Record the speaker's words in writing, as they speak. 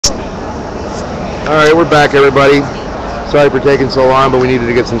All right, we're back, everybody. Sorry for taking so long, but we needed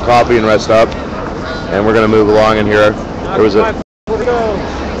to get some coffee and rest up, and we're going to move along in here.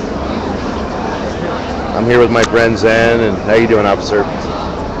 I'm here with my friend Zen, and how you doing, officer?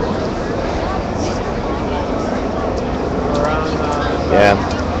 Yeah.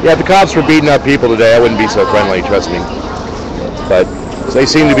 If the cops were beating up people today, I wouldn't be so friendly. Trust me. But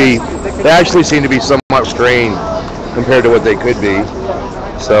they actually seem to be somewhat restrained compared to what they could be.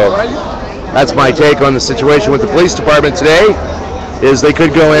 So that's my take on the situation with the police department today, is they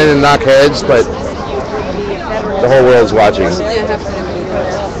could go in and knock heads, but the whole world's watching.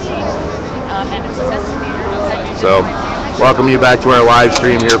 So welcome you back to our live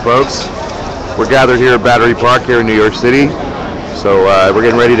stream here, folks. We're gathered here at Battery Park here in New York City. So we're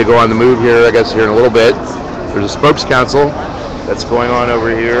getting ready to go on the move here, I guess, here in a little bit. There's a spokes council that's going on over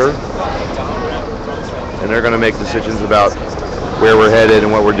here, and they're going to make decisions about where we're headed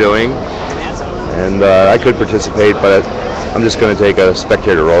and what we're doing. And I could participate, but I'm just going to take a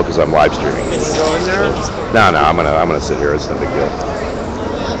spectator role because I'm live streaming. Can you go in there? No, I'm gonna sit here. It's no big deal.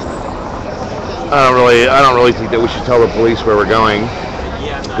 I don't really think that we should tell the police where we're going,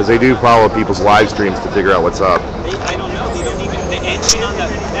 because they do follow people's live streams to figure out what's up. I don't know. They don't even the engine on the.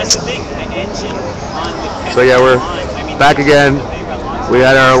 That's the thing. The engine on the. So yeah, we're back again. We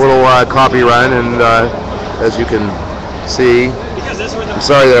had our little coffee run, and as you can see, I'm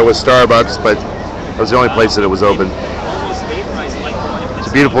sorry that it was Starbucks, but it was the only place that it was open. It's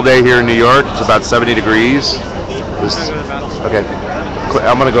a beautiful day here in New York. It's about 70 degrees. Okay,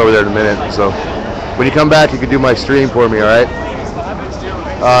 I'm gonna go over there in a minute. So when you come back, you can do my stream for me. All right?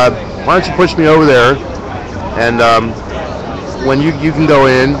 Why don't you push me over there, and when you can go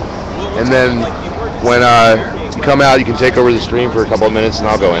in, and then when you come out, you can take over the stream for a couple of minutes, and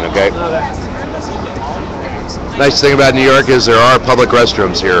I'll go in. Okay? Nice thing about New York is there are public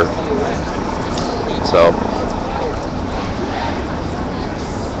restrooms here. So.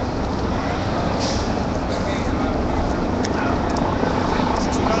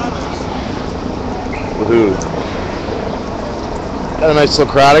 Woohoo. Got a nice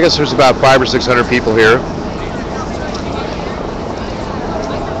little crowd. I guess there's about 500 or 600 people here.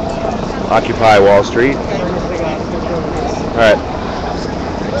 Occupy Wall Street. All right.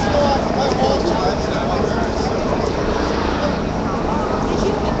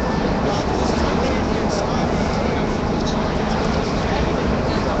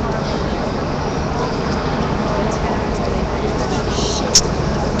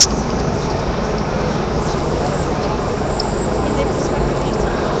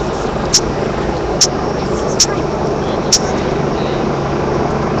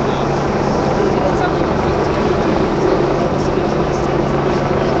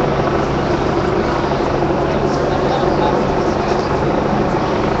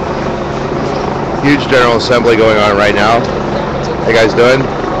 Huge General Assembly going on right now. How you guys doing?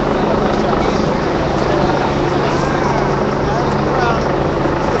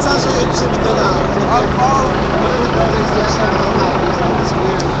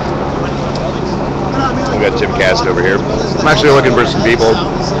 We got Jim Cast over here. I'm actually looking for some people,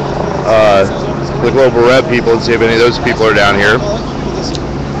 the Global Rev people, and see if any of those people are down here.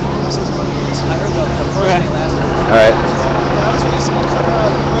 All right.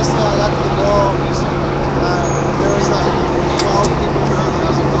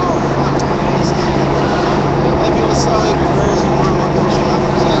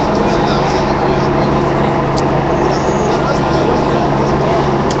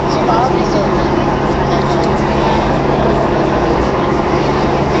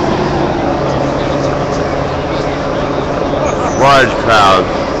 Large crowd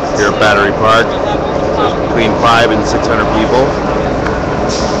here at Battery Park, between 500 and 600 people.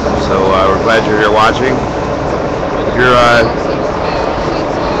 So we're glad you're here watching. If you're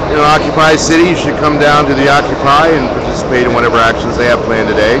in an Occupy city, you should come down to the Occupy and participate in whatever actions they have planned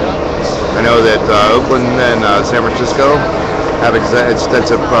today. I know that Oakland and San Francisco have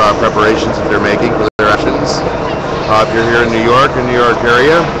extensive preparations that they're making for their actions. If you're here in New York or New York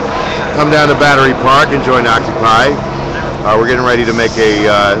area, come down to Battery Park and join Occupy. We're getting ready to make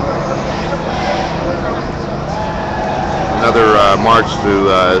another march through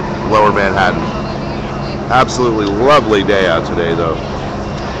Lower Manhattan. Absolutely lovely day out today, though.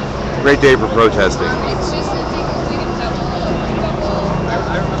 Great day for protesting.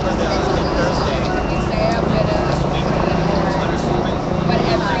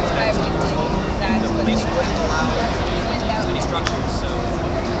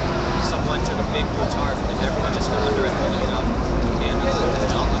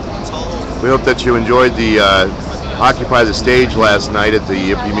 We hope that you enjoyed the occupy the stage last night at the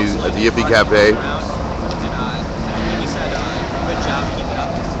Yippee Cafe. He said, good job, keep it up.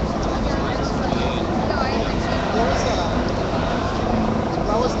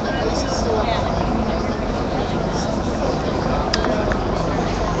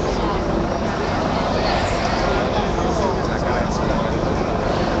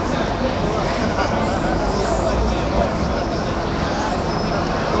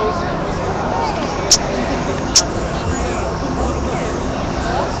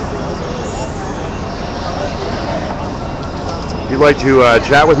 If you'd like to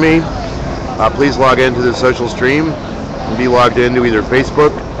chat with me, please log into the social stream and be logged into either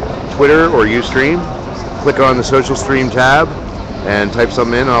Facebook, Twitter, or Ustream. Click on the social stream tab and type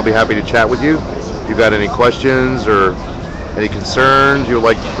something in, and I'll be happy to chat with you. If you've got any questions or any concerns you would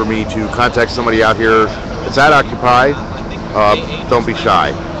like for me to contact somebody out here that's at Occupy, don't be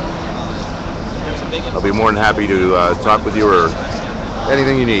shy. I'll be more than happy to talk with you or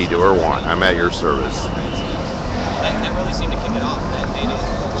anything you need or want. I'm at your service. That really seemed to kick it off.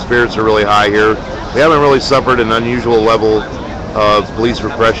 Spirits are really high here. We haven't really suffered an unusual level of police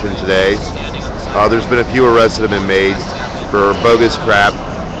repression today. There's been a few arrests that have been made for bogus crap,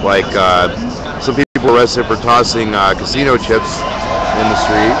 like some people arrested for tossing casino chips in the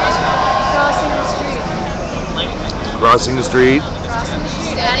street. Crossing the street.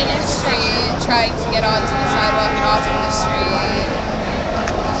 Standing in the street, trying to get onto the sidewalk and off of the street.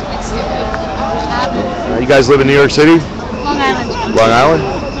 It's stupid. You guys live in New York City? Long Island. Long Island?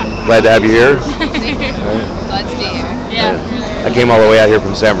 Glad to have you here. Glad to be here. Yeah. I came all the way out here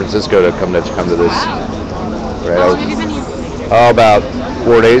from San Francisco to come to this. Wow. Right, How long have you been here? About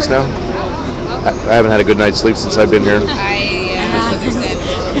 4 days now. I haven't had a good night's sleep since I've been here. I understand.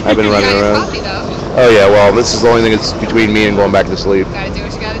 I've been running around. Coffee, though. Oh yeah, well this is the only thing that's between me and going back to sleep. Gotta do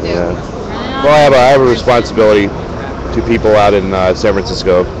what you gotta do. Yeah. Well, I have a responsibility to people out in San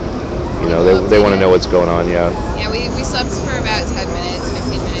Francisco. You know, they want to know what's going on. Yeah. Yeah, we slept for about 10 minutes,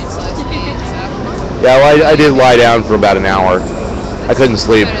 15 minutes last night. So. Yeah, well, I did lie down for about an hour. I couldn't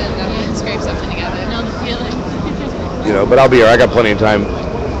sleep. Scrape something together. I know the feeling. You know, but I'll be here. I got plenty of time.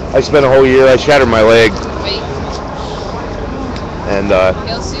 I spent a whole year. I shattered my leg. Wait. And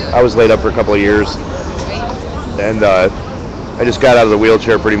I was laid up for a couple of years. And I just got out of the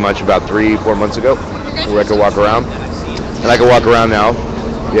wheelchair pretty much about 3-4 months ago, where I could walk around. And I can walk around now.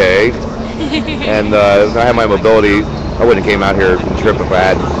 Yay. And if I had my mobility, I wouldn't have came out here and trip if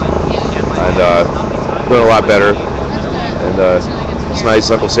I had. And doing a lot better. And it's nice.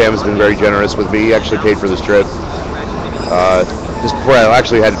 Uncle Sam has been very generous with me. He actually paid for this trip. Just before I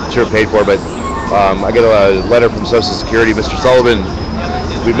actually had the trip paid for, but I get a letter from Social Security, Mr. Sullivan,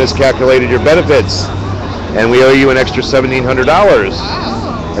 we miscalculated your benefits, and we owe you an extra $1,700.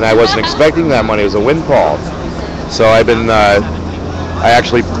 And I wasn't expecting that money. It was a windfall. So I've been, I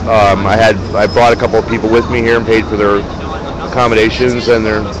brought a couple of people with me here and paid for their accommodations and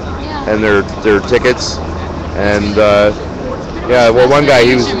their tickets. And yeah, well, one guy,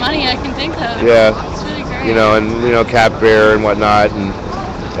 he was money I can think of. Yeah. It's really great. You know, and Cap Bear and whatnot, and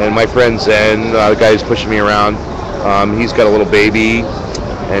my friend Zen, the guy who's pushing me around, he's got a little baby,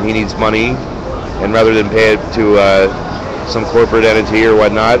 and he needs money, and rather than pay it to some corporate entity or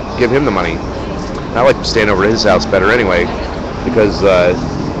whatnot, give him the money. And I like to stand over to his house better anyway, because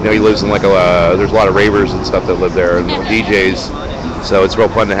you know, he lives in like there's a lot of ravers and stuff that live there, and DJs, so it's real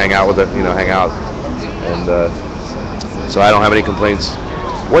fun to hang out with it, you know, hang out, and so I don't have any complaints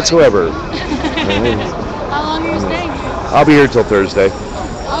whatsoever. How long are you staying? I'll be here till Thursday.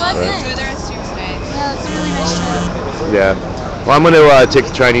 Oh, that's good. Enjoy the rest of your stay. Yeah, that's a really nice trip. Yeah. Well, I'm going to take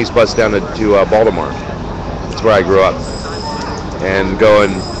the Chinese bus down to Baltimore. That's where I grew up. And go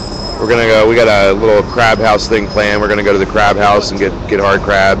and we're going to go. We got a little crab house thing planned. We're going to go to the crab house and get hard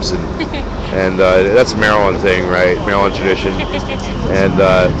crabs, and that's a Maryland thing, right? Maryland tradition. And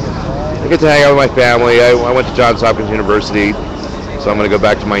I get to hang out with my family. I went to Johns Hopkins University, so I'm going to go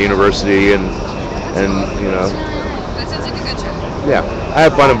back to my university and you know. That sounds like a good trip. Yeah, I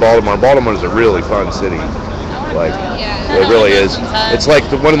have fun in Baltimore. Baltimore is a really fun city. Like, it really is. It's like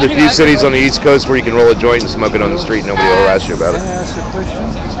one of the few cities on the East Coast where you can roll a joint and smoke it on the street. Nobody will ask you about it. Can I ask a question?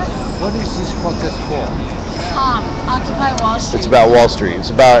 What is this protest for? Occupy Wall Street. It's about Wall Street.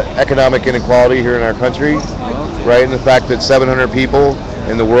 It's about economic inequality here in our country, right? And the fact that 700 people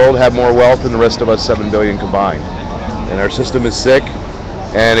in the world have more wealth than the rest of us 7 billion combined. And our system is sick,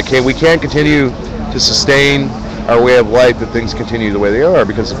 and we can't continue to sustain our way of life if things continue the way they are,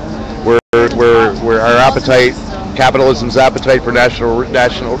 because we're our appetite, capitalism's appetite for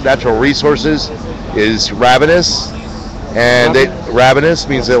natural resources is ravenous, and ravenous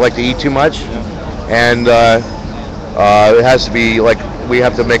means they like to eat too much, and It has to be like we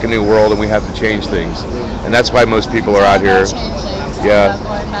have to make a new world and we have to change things, and that's why most people are out here. Yeah.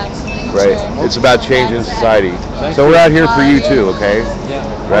 Right. It's about changing society. So we're out here for you too, okay?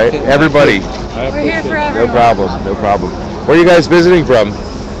 Right? Everybody. We're here for No everyone. problem. No problem. Where are you guys visiting from?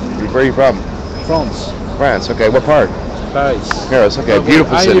 Where are you from? France, France. Okay. What part? Paris. Paris. Okay. No,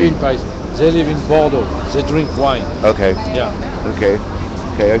 Beautiful I live city. in Paris. They live in Bordeaux. They drink wine. Okay. Yeah. Okay.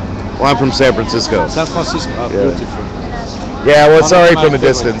 Okay. Well, I'm from San Francisco. San Francisco. Yeah. Beautiful. Yeah. Well, it's One of alright my from a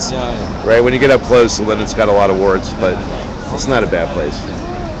favorites. distance, Yeah. right? When you get up close, then it's got a lot of warts, but it's not a bad place.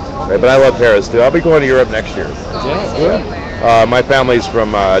 Right? But I love Paris too. I'll be going to Europe next year. Yeah. Good. My family's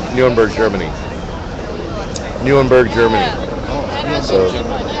from Nuremberg, Germany. Nuremberg, Germany. So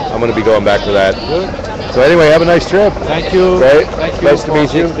I'm going to be going back for that. Good. So anyway, have a nice trip. Thank you. Right? Thank you Nice to for meet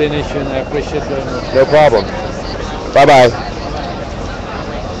the you. explanation. I appreciate very much. No problem. Bye bye.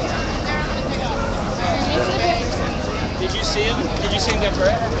 Did you see him? Did you see him get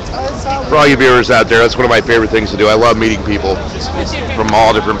hurt? For all you viewers out there, that's one of my favorite things to do. I love meeting people from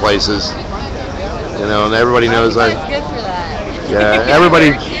all different places. You know, and everybody knows I. Good for that. Yeah,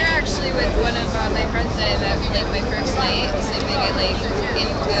 everybody. We're here actually with one of my friends that I met like my first night sleeping at like in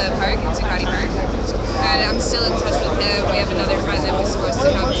the park in Zuccotti Park. And I'm still in touch with him. We have another friend that was supposed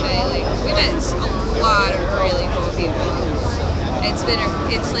to come today. Like we met a lot of really cool people. It's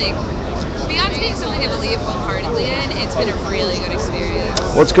like beyond being something I believe wholeheartedly in, it's been a really good experience.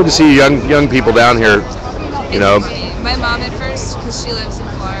 Well, it's good to see young people down here. You know. My mom at first, because she lives in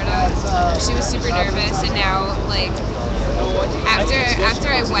Florida, she was super nervous, and now like after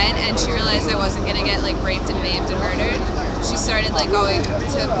I went and she realized I wasn't gonna get like raped and maimed and murdered, she started like going to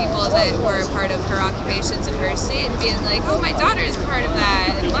people that were a part of her occupations in her state and being like, oh, my daughter is part of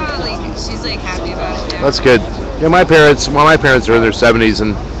that, and wow, like she's like happy about it now. That's good. Yeah, my parents are in their 70s,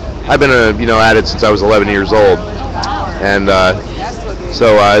 and I've been at it since I was 11 years old, and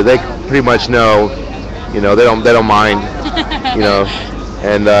so they pretty much know. You know, they don't mind. You know,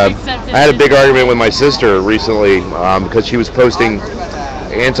 and I had a big argument with my sister recently because she was posting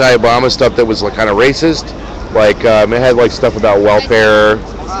anti-Obama stuff that was like kind of racist. Like it had like stuff about welfare,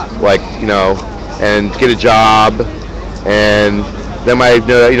 like and get a job, and then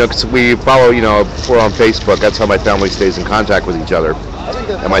because we follow, we're on Facebook. That's how my family stays in contact with each other.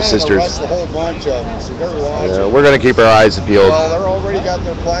 And my sisters. A whole bunch of them, so better watch Yeah, it. we're gonna keep our eyes peeled. Well, they're already got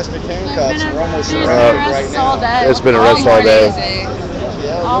their plastic handcuffs. We're almost There's around been right arrests all now. day. It's been arrests all day.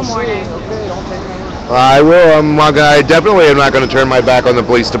 Yeah, All we'll see. morning. Okay, don't take any. I will. I definitely am not going to turn my back on the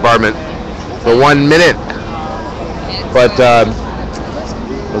police department for 1 minute. But what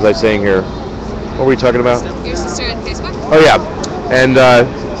was I saying here? What were we talking about? Your sister on Facebook? Oh yeah, and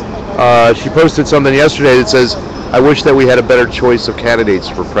she posted something yesterday that says, "I wish that we had a better choice of candidates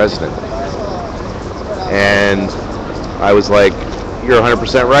for president." And I was like, "You're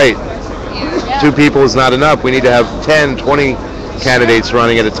 100% right. Yeah. 2 people is not enough. We need to have 10, 20 candidates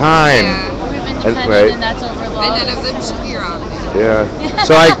running at a time." We've been And- defended, right. and that's And overlooked. none of them should be wrong. Yeah.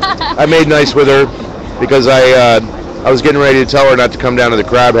 So I made nice with her because I was getting ready to tell her not to come down to the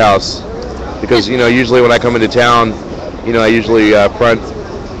Crab House because usually when I come into town, I usually we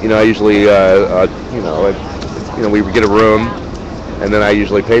get a room and then I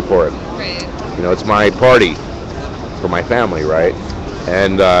usually pay for it. Right. It's my party for my family, right?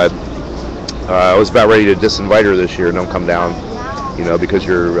 And I was about ready to disinvite her this year. Don't come down, because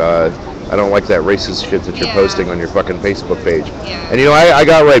you're. I don't like that racist shit that you're Yeah. posting on your fucking Facebook page. Yeah. And I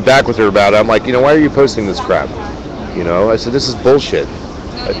got right back with her about it. I'm like, why are you posting this crap? I said this is bullshit.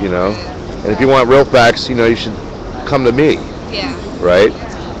 And if you want real facts, you should come to me, Yeah. right?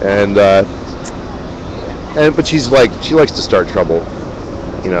 And but she likes to start trouble,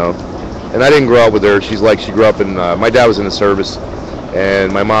 And I didn't grow up with her. She grew up in. My dad was in the service,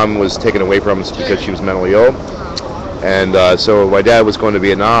 and my mom was taken away from us because she was mentally ill. And so my dad was going to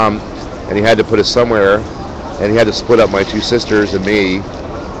Vietnam, and he had to put us somewhere, and he had to split up my 2 sisters and me.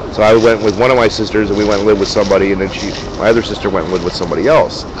 So I went with one of my sisters, and we went and lived with somebody, and then my other sister went and lived with somebody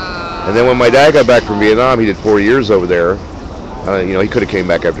else. And then when my dad got back from Vietnam, he did 4 years over there. He could have came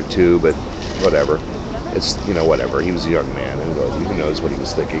back after 2, but whatever. It's whatever. He was a young man, and who knows what he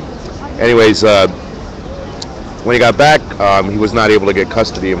was thinking. Anyways, when he got back, he was not able to get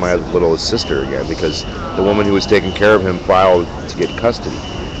custody of my littlest sister again because the woman who was taking care of him filed to get custody.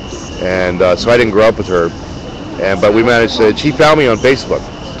 And so I didn't grow up with her, but we managed to. She found me on Facebook,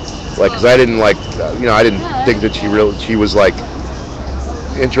 because I didn't I didn't think that she was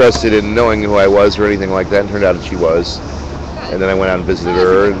interested in knowing who I was or anything like that. And it turned out that she was. And then I went out and visited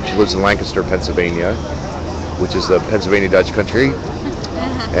her, and she lives in Lancaster, Pennsylvania, which is the Pennsylvania Dutch country.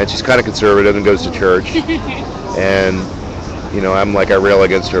 And she's kind of conservative and goes to church. And I'm like, I rail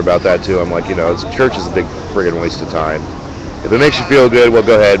against her about that too. I'm like, church is a big friggin' waste of time. If it makes you feel good, well,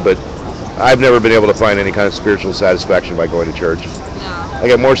 go ahead. But I've never been able to find any kind of spiritual satisfaction by going to church. No. I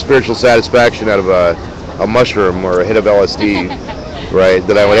get more spiritual satisfaction out of a mushroom or a hit of LSD, right,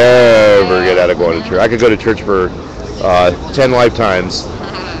 than I would ever get out of going to church. I could go to church for 10 lifetimes,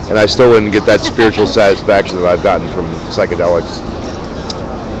 and I still wouldn't get that spiritual satisfaction that I've gotten from psychedelics.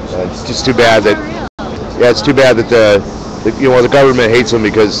 It's just too bad that, it's too bad that the government hates them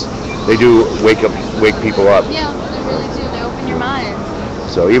because they do wake people up. Yeah, they really do. They open your mind.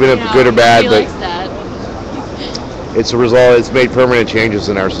 So even if good or bad, but likes that. it's a result. It's made permanent changes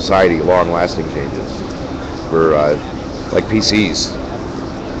in our society, long-lasting changes for like PCs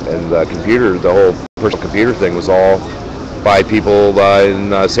and computer. The whole personal computer thing was all by people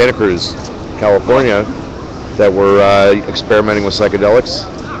in Santa Cruz, California, that were experimenting with psychedelics.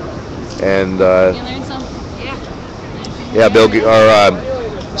 And You learn something.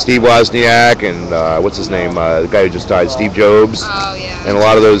 Steve Wozniak and what's his name, the guy who just died, Steve Jobs. Oh, yeah. And a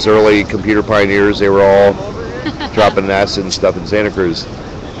lot of those early computer pioneers, they were all dropping acid and stuff in Santa Cruz,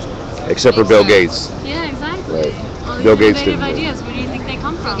 except for Bill Gates. Yeah, exactly. Right. All these Bill Gates innovative didn't do it. ideas. Where do you think they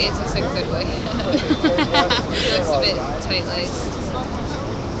come Bill from? Gates looks like a good boy. He looks a bit tight-laced.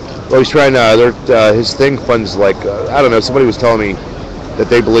 Well, he's trying to, his thing funds like, I don't know, somebody was telling me that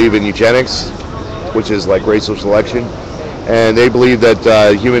they believe in eugenics, which is like racial selection, and they believe that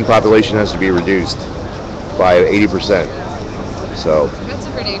the human population has to be reduced by 80%. So That's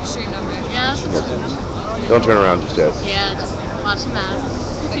a pretty extreme number. Yeah, that's a good number. don't turn around just yet. Yeah, just watch the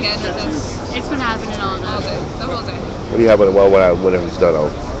math. Again, that's It's been happening all all day. day. The whole day. What do you have? Well, whenever it's done,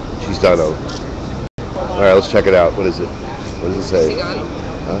 she's done. All right, let's check it out. What is it? What does it Is say? he gone?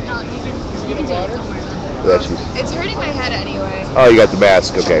 No, you can do it. Don't worry about it. That she's, It's hurting my head anyway. oh, you got the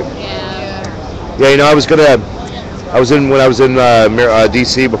mask. Okay. Yeah. Yeah, I was in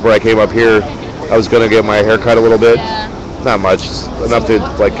DC before I came up here. I was gonna get my hair cut a little bit. Yeah. Not much, just enough to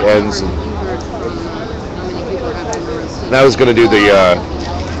like ends. And I was gonna do the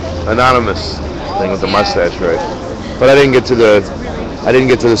anonymous thing with the mustache, right? But I didn't get to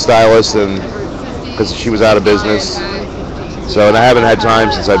the stylist, and because she was out of business. So, and I haven't had time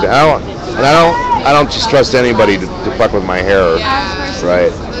since I've been. I don't just trust anybody to fuck with my hair, Yeah.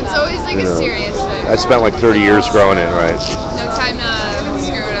 right? It's always like You a know. serious thing. I spent like 30 years growing it, right? No time to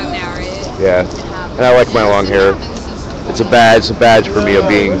screw it up now, right? Yeah, and I like my long hair. It's a badge for me of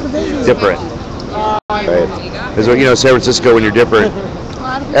being different, right? Because San Francisco, when you're different,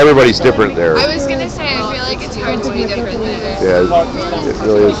 everybody's different there. I was gonna say, I feel like it's hard to be different there. Yeah, it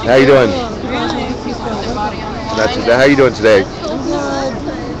really is. How you doing? Not too bad. How you doing today?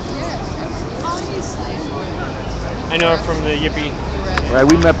 I know her from the Yippee. Right,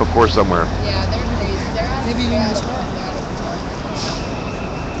 we met before somewhere. Yeah, they're crazy. Maybe we missed one.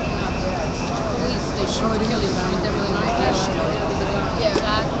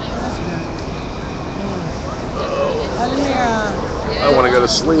 I want to go to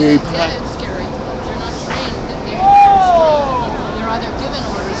sleep. Yeah, it's scary. They're not trained. They're either given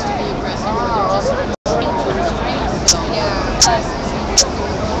orders to be aggressive or they're just trained. Yeah.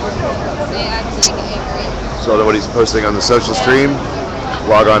 They act like angry. So nobody's posting on the social stream.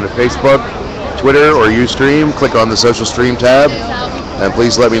 Log on to Facebook, Twitter, or Ustream. Click on the social stream tab, and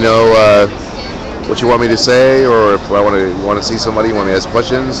please let me know what you want me to say, or if I want to see somebody, you want me to ask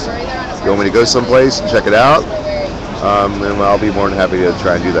questions, you want me to go someplace and check it out, and I'll be more than happy to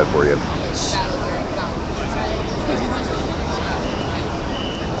try and do that for you.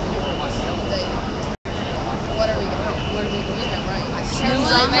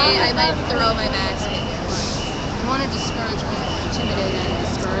 I might throw my mask in here. I want to discourage people, intimidate and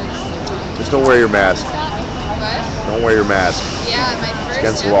discourage. Just don't wear your mask. What? Don't wear your mask. Yeah, my first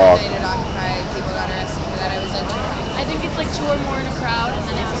Against the ever law. night at Occupy, people got arrested for that. I was like, I think it's like 2 or more in a crowd, and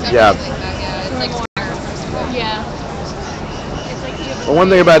then it's something Yeah. like that. Yeah, it's like scary. yeah. It's like you. Well, one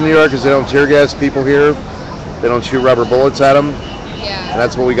thing about New York is they don't tear gas people here. They don't shoot rubber bullets at them, Yeah. and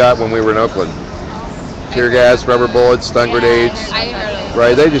that's what we got when we were in Oakland. Tear gas, rubber bullets, stun grenades. I heard of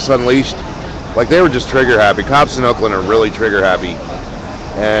Right, they just unleashed, like they were just trigger happy. Cops in Oakland are really trigger happy.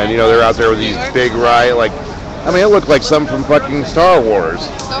 And they're out there with these big riot, like, I mean, it looked like some from fucking Star Wars.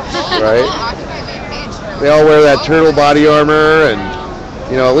 Right? Occupy my page for They all wear that turtle body armor, and,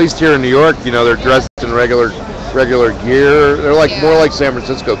 at least here in New York, they're dressed in regular gear. They're like more like San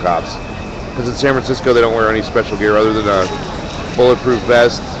Francisco cops. Because in San Francisco, they don't wear any special gear other than a bulletproof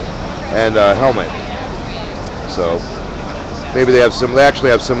vest and a helmet. So maybe they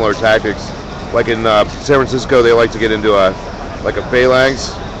actually have similar tactics. Like in San Francisco, they like to get into a phalanx,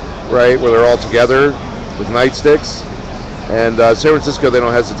 right, where they're all together. with nightsticks. And San Francisco, they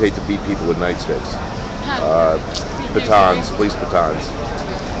don't hesitate to beat people with nightsticks. Batons, police batons.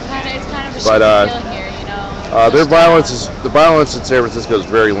 It's kind of a But shitty deal here, you know. the violence in San Francisco is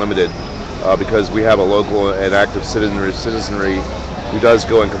very limited because we have a local and active citizenry who does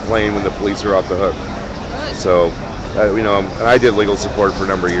go and complain when the police are off the hook. So, you know, and I did legal support for a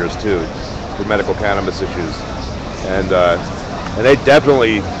number of years too, for medical cannabis issues, and they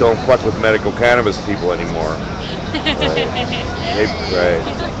definitely don't fuck with medical cannabis people anymore. Right?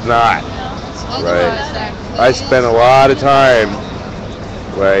 Not right. I spent a lot of time,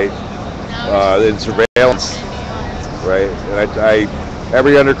 right, in surveillance, right, and I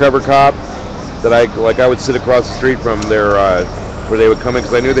every undercover cop that I would sit across the street from their where they would come in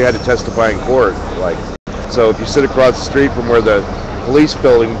because I knew they had to testify in court, like. So if you sit across the street from where the police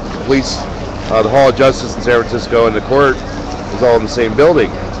building, the Hall of Justice in San Francisco and the court is all in the same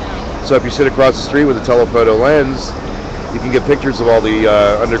building. So if you sit across the street with a telephoto lens, you can get pictures of all the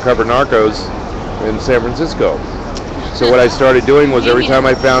undercover narcos in San Francisco. So what I started doing was every time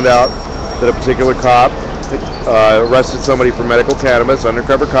I found out that a particular cop arrested somebody for medical cannabis,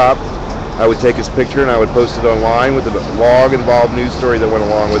 undercover cop, I would take his picture and I would post it online with a long involved news story that went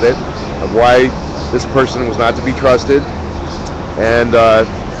along with it of why this person was not to be trusted, and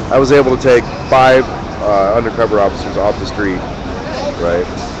I was able to take 5 undercover officers off the street, right?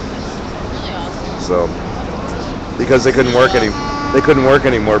 So because they couldn't work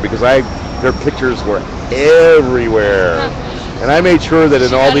anymore because their pictures were everywhere, and I made sure that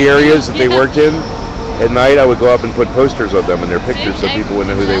in all the areas that they worked in, at night I would go up and put posters of them and their pictures so people would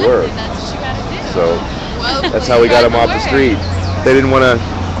know who they were. So that's how we got them off the street. They didn't want to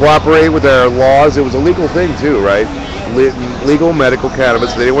cooperate with their laws. It was a legal thing too, right? Legal medical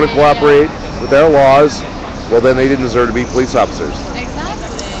cannabis. They didn't want to cooperate with their laws. Well, then they didn't deserve to be police officers.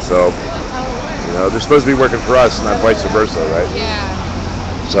 Exactly. So, you know, they're supposed to be working for us, not vice versa, right?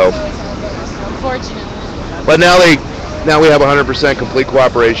 Yeah. So, Unfortunately. but now we have 100% complete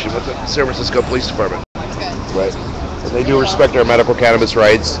cooperation with the San Francisco Police Department. That's good. Right. And they do respect our medical cannabis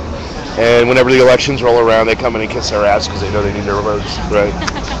rights. And whenever the elections roll around, they come in and kiss our ass because they know they need their votes, right?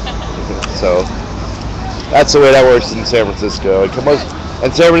 So that's the way that works in San Francisco.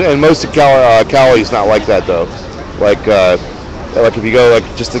 And most of Cali is not like that though. Like if you go like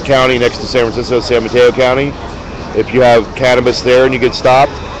just the county next to San Francisco, San Mateo County, if you have cannabis there and you get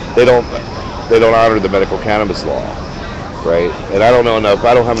stopped, they don't honor the medical cannabis law, right? And I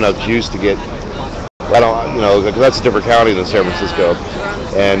don't have enough juice to get. Because that's a different county than San Francisco,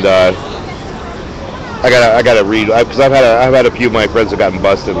 and I gotta read because I've had a few of my friends that gotten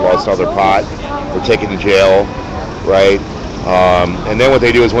busted and lost all their pot or taken to jail, right? And then what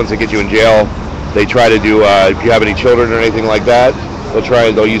they do is once they get you in jail, they try to do if you have any children or anything like that,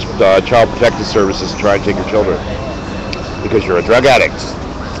 they'll use child protective services to try and take your children because you're a drug addict,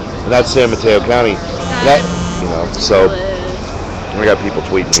 and that's San Mateo County. So I got people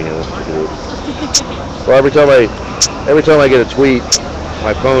tweeting me. Well, every time I get a tweet,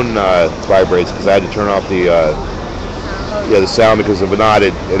 my phone vibrates because I had to turn off the sound because if not,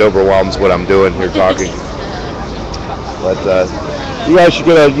 it overwhelms what I'm doing here talking. But you guys should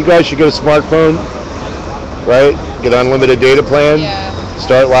get a smartphone, right? Get an unlimited data plan. Yeah.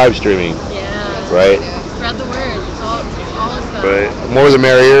 Start live streaming. Yeah. Right. Spread the word. It's all is about. Right. More the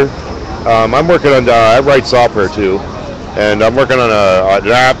merrier. I'm working on. I write software too, and I'm working on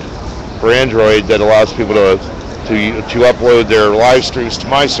an app for Android that allows people to upload their live streams to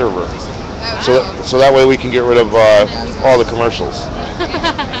my server. So that way we can get rid of all the commercials.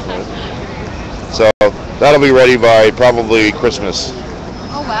 So that'll be ready by probably Christmas.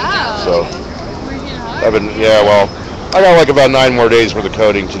 Oh wow. So I got like about 9 more days worth of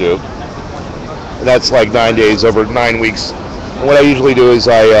coding to do. And that's like 9 days over 9 weeks. And what I usually do is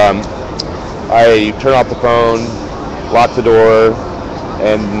I turn off the phone, lock the door,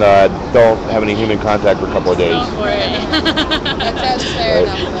 and don't have any human contact for a couple of days. That sounds fair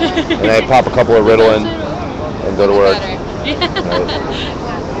enough. And I pop a couple of Ritalin and go to work. Right?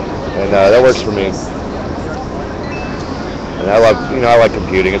 And that works for me. And I like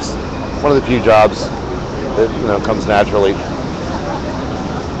computing. It's one of the few jobs that comes naturally.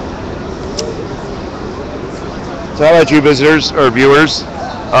 So how about you visitors or viewers?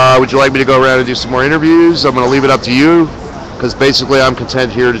 Would you like me to go around and do some more interviews? I'm going to leave it up to you. Because basically I'm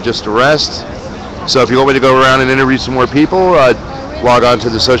content here to just rest. So if you want me to go around and interview some more people, log on to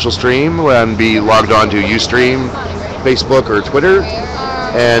the social stream and be logged on to Ustream, Facebook, or Twitter.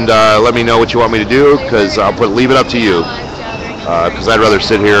 And let me know what you want me to do, because I'll leave it up to you. Because I'd rather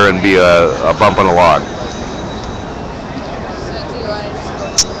sit here and be a bump on a log. So do you want to just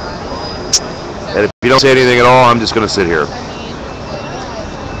go And if you don't say anything at all, I'm just going to sit here. I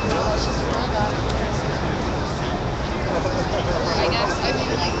guess, I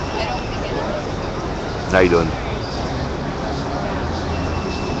mean, like, I don't think it's... How you doing? Do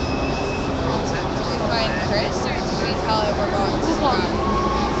we find Chris, or do we tell him we're going to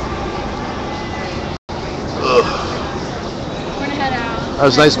Ugh. We're gonna head out. That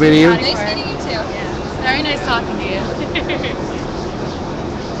was nice meeting you. Nice meeting you too. Yeah. Very nice talking to you.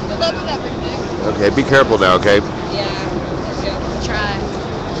 Good luck with everything. Okay, be careful now, okay? Yeah, that's good. Try.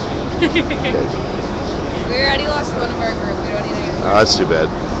 We already lost one of our group. We don't need any. Oh, that's too bad.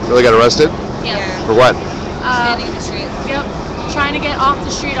 Really got arrested? Yeah. For what? Standing in the street. Yep. Trying to get off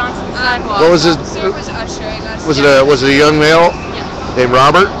the street onto the sidewalk. What was it? Officer was ushering us. Was it a young male Yeah. named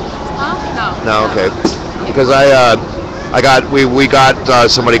Robert? Huh? No. No, okay. Because we got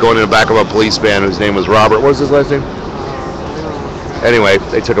somebody going in the back of a police van whose name was Robert. What was his last name? Anyway,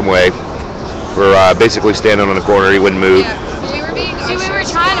 they took him away for basically standing on the corner. He wouldn't move. Yeah. We were being See, we ushered were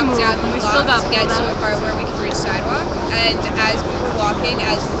trying to walk move, down and the we block still got to get pulled to a out. part where we could reach sidewalk. And as we were walking,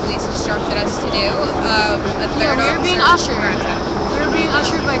 as the police instructed us to do, a Yeah, third we were being officer ushered. We were being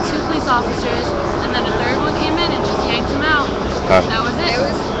ushered by 2 police officers, and then a third one came in and just yanked him out. Huh. That was It it.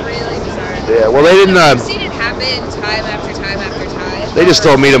 was really bizarre. Yeah, well, they didn't. I've seen it happen time after time after time. They just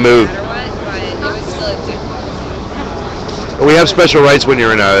told me to move. No matter what, but it was still difficult. We have special rights when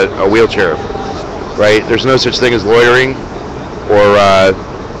you're in a wheelchair, right? There's no such thing as loitering or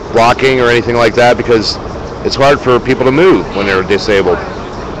blocking or anything like that because it's hard for people to move when they're disabled.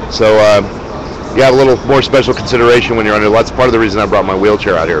 So you have a little more special consideration when you're under. That's part of the reason I brought my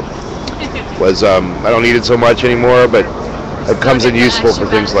wheelchair out here. Was I don't need it so much anymore, but it comes in useful for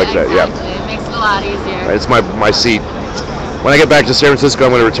things like that. Yeah. Exactly. It makes it a lot easier. It's my seat. When I get back to San Francisco,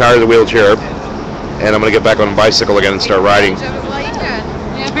 I'm going to retire the wheelchair, and I'm going to get back on a bicycle again and start riding.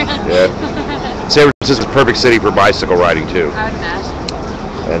 Yeah. San Francisco's a perfect city for bicycle riding too. I would imagine.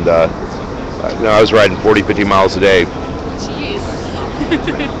 And I was riding 40, 50 miles a day. Jeez.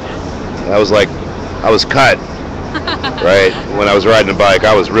 I was cut. Right. When I was riding a bike,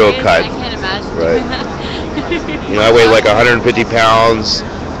 I was real Crazy, cut. I can't imagine. Right. You know, I weighed like 150 pounds,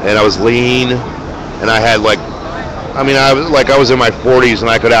 and I was lean, and I had I was in my 40s, and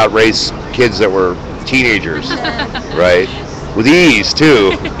I could outrace kids that were teenagers, right? With ease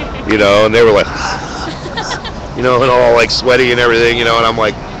too, you know, and they were like, you know, and all like sweaty and everything, you know, and I'm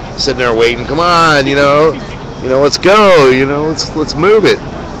like sitting there waiting, come on, you know, let's go, you know, let's move it,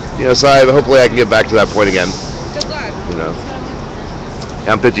 you know. So hopefully I can get back to that point again. Good luck. You know,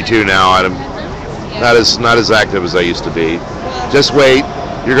 I'm 52 now, and I'm not as active as I used to be. Just wait,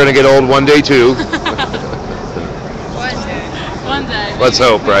 you're gonna get old one day too. One day. Let's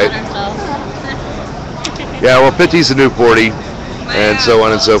hope, right? Ourselves. Yeah, well, 50's the new 40, and so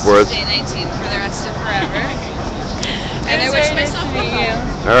on and so forth. Stay 19 for the rest of forever. And I It was wish very nice myself to meet you.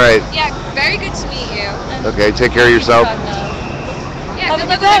 All right. Yeah, very good to meet you. Okay, take care of yourself. Yeah, good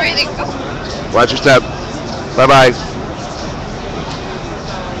luck with everything. Watch your step. Bye-bye.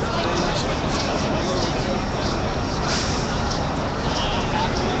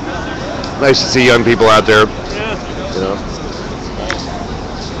 Nice to see young people out there. You know,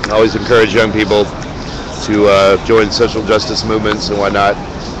 I always encourage young people to join social justice movements and whatnot.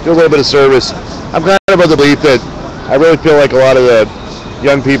 Do a little bit of service. I'm kind of of the belief that I really feel like a lot of the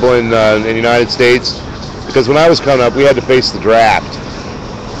young people in the United States, because when I was coming up, we had to face the draft,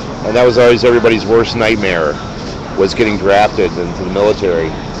 and that was always everybody's worst nightmare, was getting drafted into the military.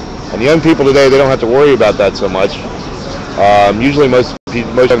 And the young people today, they don't have to worry about that so much. Usually most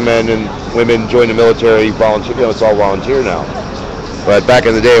young men and women join the military volunteer. You know, it's all volunteer now. But back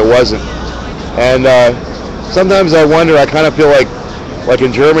in the day, it wasn't. And sometimes I wonder. I kind of feel like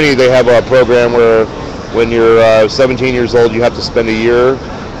in Germany, they have a program where when you're 17 years old, you have to spend a year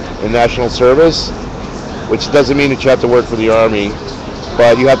in national service, which doesn't mean that you have to work for the army,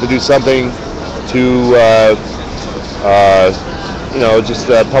 but you have to do something to, you know, just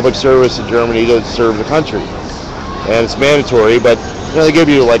public service in Germany to serve the country. And it's mandatory, but you know, they give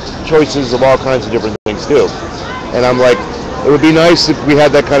you like choices of all kinds of different things too. And I'm like, it would be nice if we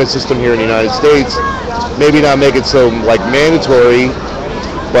had that kind of system here in the United States. Maybe not make it so like mandatory,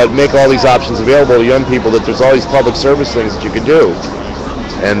 but make all these options available to young people, that there's all these public service things that you can do.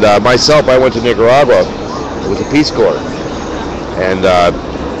 And myself, I went to Nicaragua with the Peace Corps, and I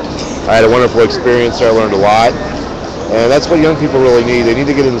had a wonderful experience there. I learned a lot, and that's what young people really need. They need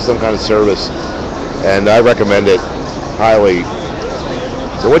to get into some kind of service, and I recommend it highly.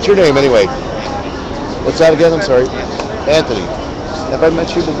 So what's your name anyway? What's that again? I'm sorry. Anthony. Have I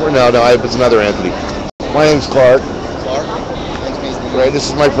met you before? No, it's another Anthony. My name's Clark. Clark, nice meeting you. Right, this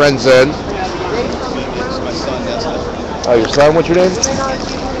is my friend Zen. Oh, your son? What's your name?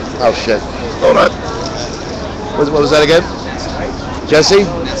 Oh shit. Hold on. What was that again? Jesse?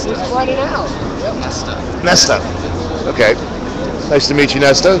 Nesta. Okay. Nice to meet you,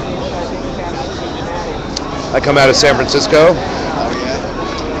 Nesta. I come out of San Francisco.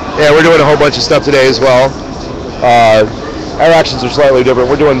 Yeah, we're doing a whole bunch of stuff today as well. Our actions are slightly different.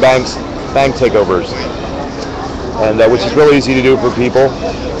 We're doing bank takeovers, and which is really easy to do for people.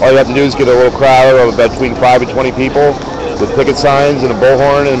 All you have to do is get a little crowd of about between 5 and 20 people with picket signs and a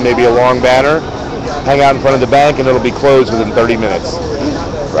bullhorn and maybe a long banner. Hang out in front of the bank, and it'll be closed within 30 minutes,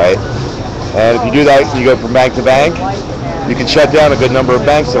 right? And if you do that, you go from bank to bank, you can shut down a good number of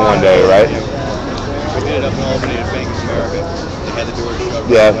banks in one day, right? We did it up in Albany at Bank of America. They had the doors shut.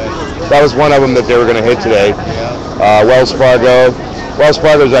 Yeah, that was one of them that they were going to hit today. Wells Fargo. Wells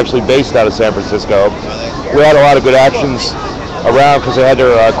Fargo is actually based out of San Francisco. We had a lot of good actions around because they had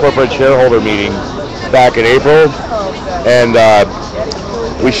their corporate shareholder meeting back in April, and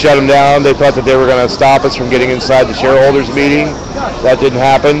we shut them down. They thought that they were going to stop us from getting inside the shareholders meeting. That didn't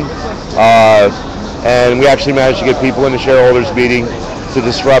happen, and we actually managed to get people in the shareholders meeting to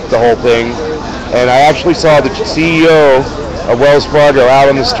disrupt the whole thing. And I actually saw the CEO of Wells Fargo out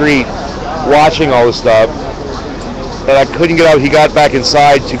on the street watching all this stuff, but I couldn't get out. He got back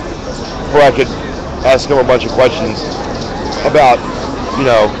inside before I could ask him a bunch of questions about,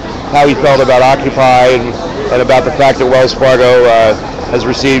 how he felt about Occupy and about the fact that Wells Fargo has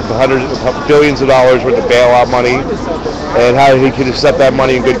received billions of dollars worth of bailout money, and how he could accept that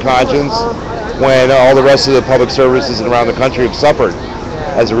money in good conscience when all the rest of the public services around the country have suffered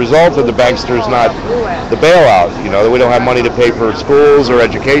as a result of the banksters, not the bailout. That we don't have money to pay for schools or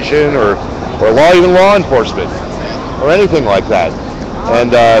education or even law enforcement or anything like that.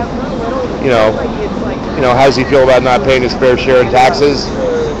 And how does he feel about not paying his fair share in taxes,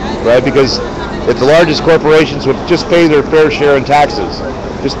 right? Because if the largest corporations would just pay their fair share in taxes,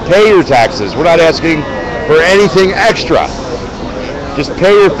 just pay your taxes. We're not asking for anything extra. Just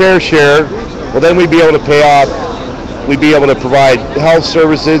pay your fair share. Well, then we'd be able to pay off. We'd be able to provide health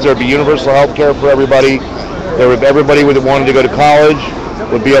services. There'd be universal health care for everybody. Everybody that wanted to go to college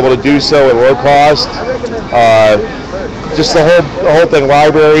would be able to do so at low cost. Just the whole thing.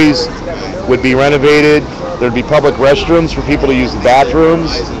 Libraries would be renovated. There'd be public restrooms for people to use the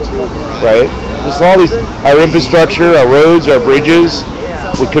bathrooms, right? Just all these, our infrastructure, our roads, our bridges,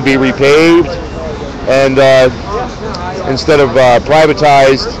 could be repaved, and instead of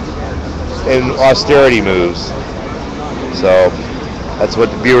privatized in austerity moves. So that's what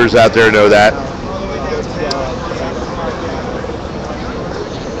the viewers out there know that.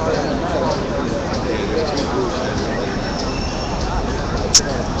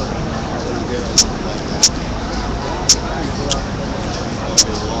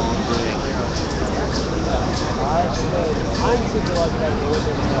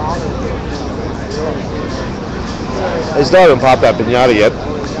 They still haven't popped that piñata yet.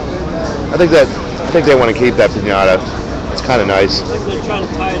 I think they want to keep that piñata. It's kind of nice. They're trying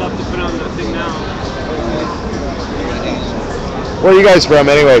to tie it up to put on the thing now. Where are you guys from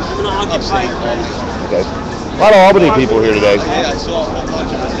anyway? I'm gonna occupy it, man. Okay. A lot of Albany people here today. Yeah, I saw a whole bunch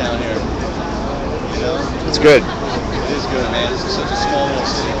of us down here. It's good. It is good, man. It's such a small little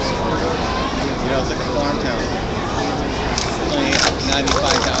city. It's like a farm town. It's only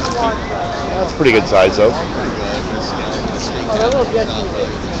 95,000 people. That's a pretty good size though. Pretty good. It's a state capital. It's not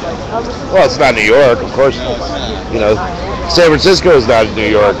really. Well, it's not New York, of course. No, it's not. San Francisco is not New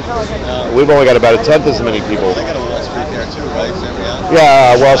York. We've only got about a tenth as many people. They got a Wall Street there too, right?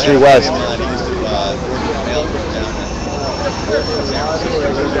 Yeah, Wall Street West. He used to work mail down there. San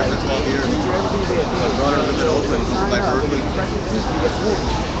Francisco was there for 12 years. My brother lived in Oakland by Berkeley.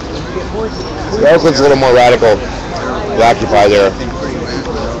 Oakland's a little more radical. The Occupy there.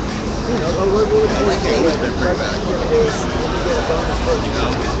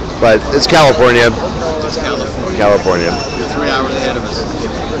 But it's California. It's California. California. You're 3 hours ahead of us.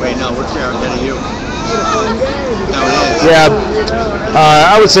 Wait, no, we're 3 hours ahead of you. No, it is. Yeah,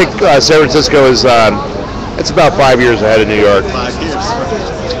 I would say San Francisco is. It's about 5 years ahead of New York. 5 years.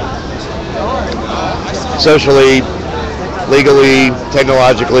 Socially, legally,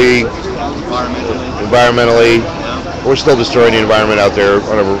 technologically, environmentally. Yeah. We're still destroying the environment out there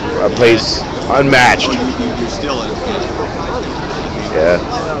on a pace unmatched. You're still in. Yeah.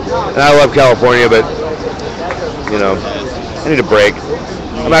 And I love California, but, I need a break.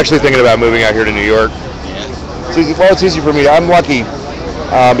 I'm actually thinking about moving out here to New York. It's easy. Well, it's easy for me. I'm lucky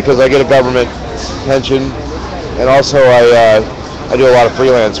because I get a government pension, and also I do a lot of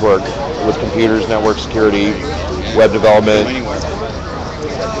freelance work with computers, network security, web development.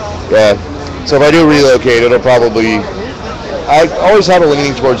 Yeah. So if I do relocate, it'll probably I always have a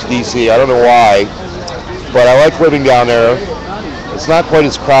leaning towards DC. I don't know why, but I like living down there. It's not quite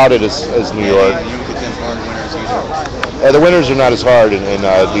as crowded as New York. You don't get them hard winters either. The winters are not as hard in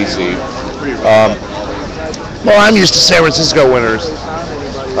DC. Well, I'm used to San Francisco winters.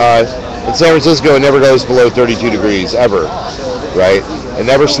 In San Francisco, it never goes below 32 degrees, ever, right? It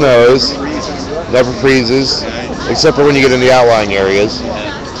never snows, never freezes, except for when you get in the outlying areas.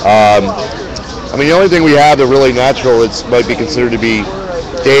 I mean, the only thing we have that really natural, it might be considered to be,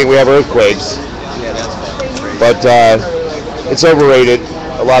 we have earthquakes, but it's overrated.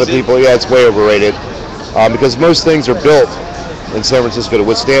 A lot of people, yeah, it's way overrated, because most things are built in San Francisco to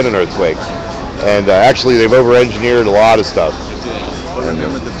withstand an earthquake, and actually they've over-engineered a lot of stuff.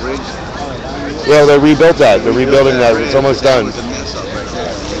 Remember the bridge? Yeah, they rebuilt that. They're rebuilding that. It's almost done.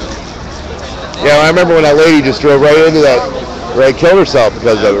 Yeah, I remember when that lady just drove right into that, right, killed herself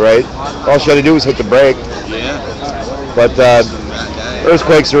because of it, right? All she had to do was hit the brake. Yeah. But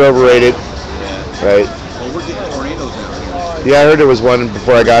earthquakes are overrated, right? Well, we're getting tornadoes now. Yeah, I heard there was one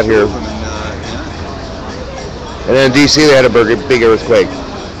before I got here. And then in D.C. they had a big earthquake.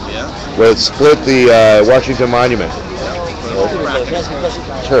 Yeah. Where it split the Washington Monument.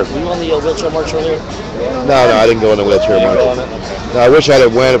 Sure. Were you on the wheelchair march earlier? No, I didn't go on the wheelchair march. No, I wish I'd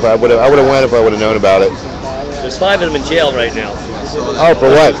have went if I would have. I would have went if I would have known about it. There's 5 of them in jail right now. Oh, for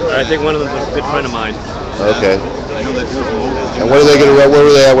what? I think one of them is a good friend of mine. Okay. And what are they gonna? Where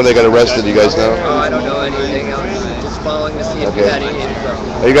were they at when they got arrested? You guys know? I don't know anything else. Just following to see if you had any info.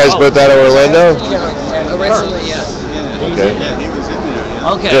 Are you guys both out of Orlando? Originally, yes. Okay.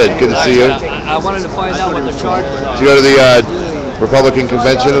 Okay. Good to see you. I wanted to find out what the charges are. Did you go to the Republican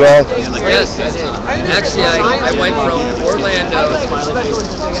convention at all? Yes, I did. Actually, I went from Orlando to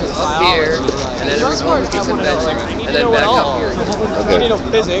up here, and then a Republican convention, and then back up here. Okay.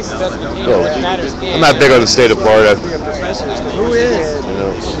 Cool. I'm not big on the state of Florida. Who is?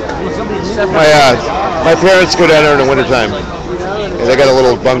 My parents go down there in the wintertime. And they got a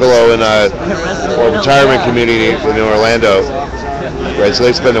little bungalow in or retirement community in Orlando. Right, so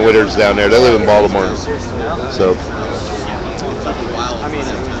they spend the winters down there. They live in Baltimore. So.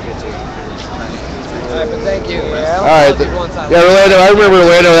 Thank you. All right. Yeah, Orlando. I remember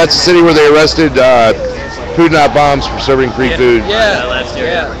Orlando. That's the city where they arrested Food Not Bombs for serving free food. Yeah, last year.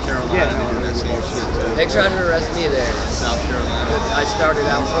 Yeah. They tried to arrest me there. South Carolina. I started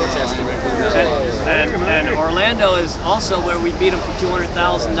out protesting. And Orlando is also where we beat them for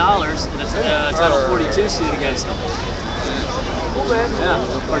 $200,000 in a Title 42 suit against them. Yeah,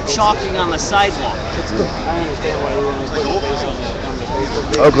 for chalking on the sidewalk.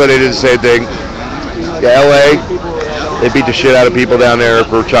 Oakland, they did the same thing. Yeah, LA, they beat the shit out of people down there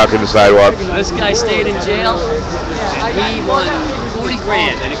for chalking the sidewalk. This guy stayed in jail. He won 40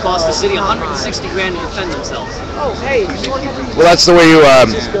 grand, and it cost the city 160 grand to defend themselves. Well, that's the way you,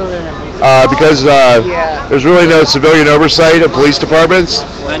 because there's really no civilian oversight of police departments.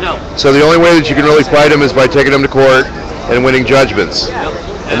 I know. So the only way that you can really fight them is by taking them to court and winning judgments.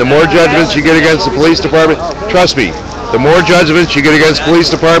 And the more judgments you get against the police department, trust me, the more judgments you get against police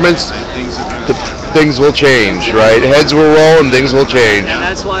departments, things will change, right? Heads will roll and things will change. And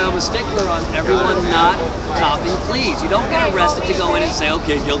that's why I'm a stickler on everyone not copping pleas. You don't get arrested to go in and say,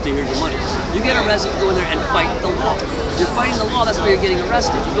 okay, guilty, here's your money. You get arrested to go in there and fight the law. You're fighting the law, that's why you're getting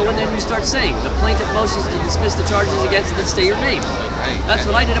arrested. You go in there and you start saying, the plaintiff motions to dismiss the charges against that stay your name. That's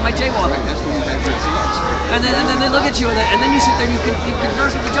what I did at my jaywalking. And then they look at you, and then you sit there and you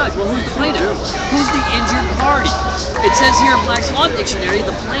converse with the judge. Well, who's the plaintiff? Who's the injured party? It says here in Black's Law Dictionary,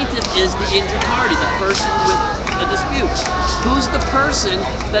 the plaintiff is the injured party, the person with a dispute. Who's the person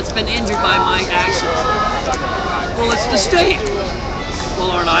that's been injured by my actions? Well, it's the state.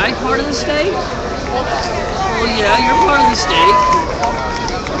 Well, aren't I part of the state? Well, yeah, you're part of the state.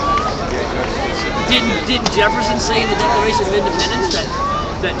 Didn't Jefferson say in the Declaration of Independence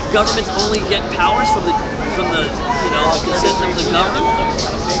that governments only get powers from the consent of the government?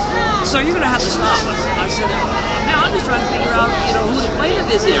 So you're gonna have to stop us. I said, now I'm just trying to figure out, who the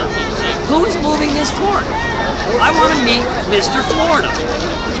plaintiff is here. Who's moving this court? I want to meet Mr. Florida.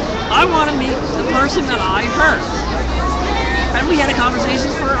 I want to meet the person that I hurt. And we had a conversation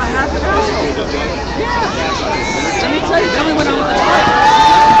for a half an hour. Let me tell you, then we went on with the trial.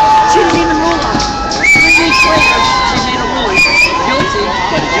 She didn't even rule on it. 3 weeks later, she made a ruling. Guilty,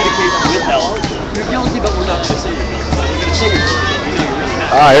 but adjudication withheld. You're guilty, but we're not going to say you're guilty. We're going to say you're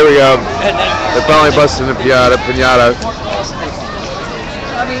guilty. Here we go. They're finally busting the pinata. I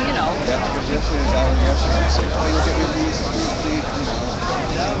mean,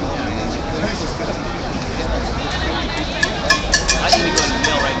 I need to go to the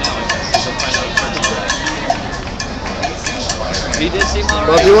mail right now and find out He did seem all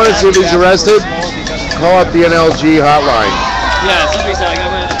Well, right. if you want to see if he's arrested, call up the NLG hotline. Yeah, somebody said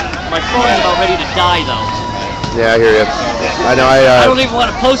my phone's about ready to die though. Yeah, I hear you. I know. I don't even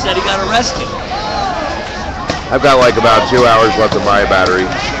want to post that he got arrested. I've got like about 2 hours left of my battery,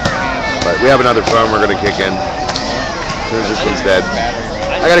 but we have another phone we're gonna kick in as soon as this one's dead.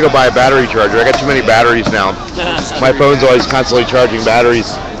 I gotta go buy a battery charger. I got too many batteries now. My phone's always constantly charging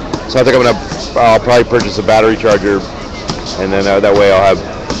batteries, so I think I'll probably purchase a battery charger, and then that way I'll have.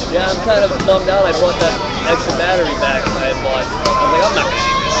 Yeah, I'm kind of bummed out. I bought that extra battery back I had bought. I was like, I'm not gonna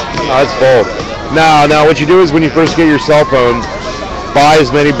need this. Oh, that's full. Now what you do is when you first get your cell phone, buy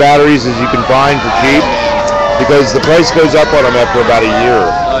as many batteries as you can find for cheap, because the price goes up on them after about a year.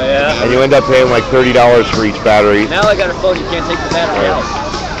 Oh yeah. And you end up paying like $30 for each battery. Now I got a phone. You can't take the battery out.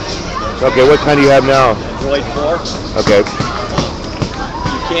 Okay, what kind do you have now? Droid 4. Okay.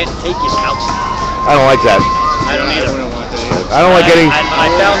 You can't take it out. I don't like that. I don't either. I don't like getting. I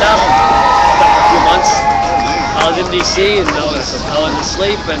found out after a few months. I was in DC and I was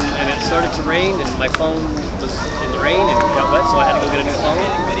asleep and it started to rain and my phone was in the rain and got wet, so I had to go get a new phone.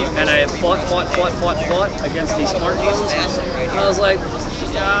 And I fought against these smart deals. And I was like,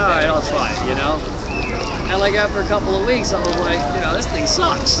 yeah, all right, I'll try it, you know. And like after a couple of weeks, I was like, you know, this thing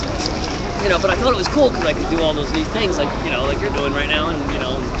sucks. You know, but I thought it was cool because I could do all those neat things like, you know, like you're doing right now, and you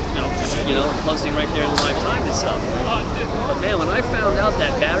know, posting right there in the live time and stuff. But man, when I found out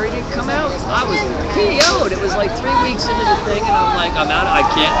that battery didn't come out, I was PO'd. It was like 3 weeks into the thing, and I'm like, I'm out. I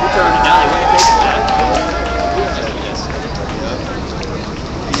can't return it now. They wouldn't take it back.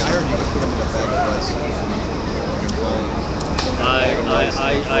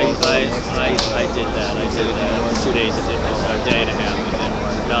 I did that. I did that. 2 days it didn't work. A day and a half it didn't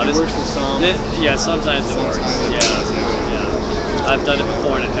work. No, this works for some. Yeah, sometimes it works. Yeah. I've done it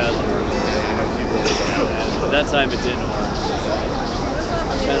before and it hasn't worked. Yeah, that time it didn't work.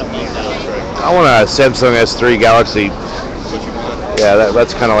 Kind of bummed out. I want a Samsung S3 Galaxy. Yeah,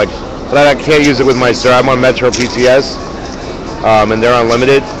 that's kind of like. But I can't use it with my sir. I'm on Metro PCS, and they're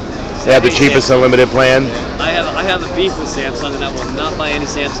unlimited. They have the cheapest unlimited plan. I have a beef with Samsung, and I will not buy any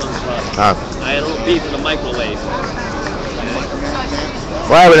Samsung products. I had a little beef with the microwave.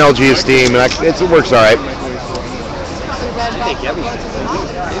 Well, I have an LG Esteem, and it works all right. They make everything.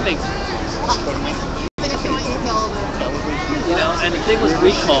 They make. You know, and the thing was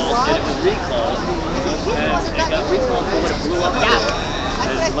recalled, and it was recalled, and it got recalled when it blew up.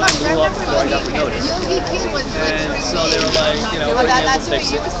 And mine blew up before I got the notice. And so they were like, you know, we're able to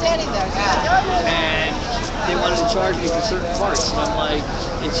fix it. And they wanted to charge me for certain parts, and I'm like,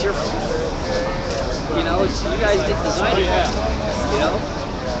 it's your fault. You know, you guys didn't design it. You know.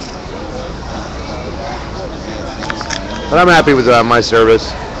 But I'm happy with my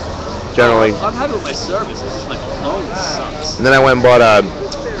service, generally. I'm happy with my service. It's just my phone sucks. And then I went and bought a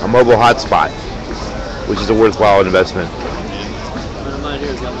mobile hotspot, which is a worthwhile investment. Mine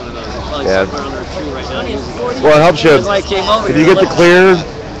here's got one of those. It's probably Yeah. somewhere on their shoe right now. Well, it helps you. That's why I came over If here. you get the clear,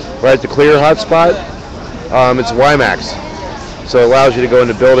 right, the clear hotspot, it's WiMAX. So it allows you to go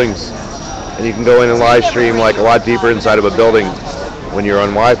into buildings, and you can go in and live stream like a lot deeper inside of a building when you're on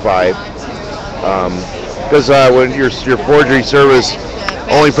Wi-Fi. Because when your 4G service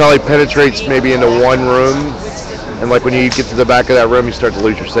only probably penetrates maybe into one room, and like when you get to the back of that room, you start to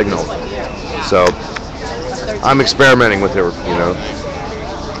lose your signal. So I'm experimenting with it, you know.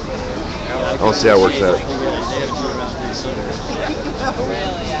 I'll see how it works out.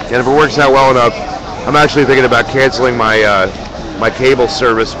 And if it works out well enough, I'm actually thinking about canceling my my cable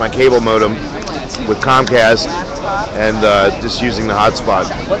service, my cable modem with Comcast, and just using the hotspot.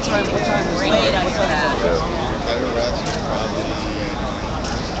 What time is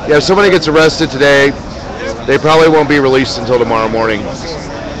Yeah, if somebody gets arrested today, they probably won't be released until tomorrow morning. Not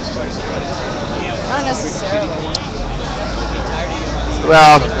necessarily.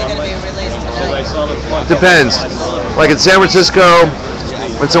 Well, They're going to be released. it depends. Like in San Francisco,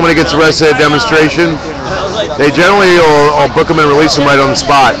 when somebody gets arrested at a demonstration, they generally will book them and release them right on the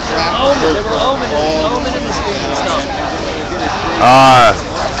spot.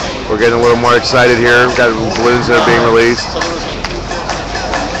 We're getting a little more excited here. We've got balloons that are being released.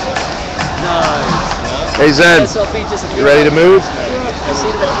 Hey Zen, you ready to move? I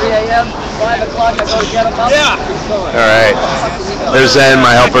see them at 3 a.m., 5 o'clock, I go to get them up. Yeah. All right. There's Zen,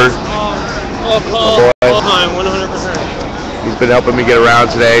 my helper. All time, 100%. He's been helping me get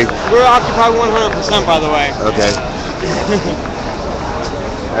around today. We're occupied 100%, by the way. Okay.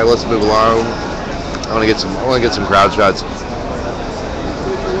 All right, let's move along. I want to get some crowd shots.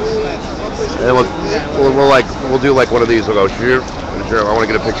 And we'll do like one of these. We'll go sure. I want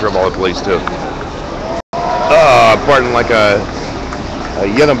to get a picture of all the police too. Pardon, like a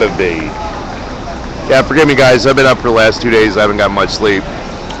Baby. Yeah, forgive me guys, I've been up for the last 2 days, I haven't got much sleep.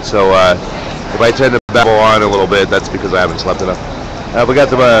 So if I tend to babble on a little bit, that's because I haven't slept enough. We got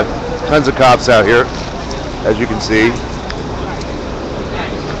tons of cops out here, as you can see.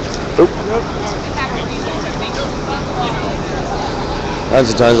 Oop. Tons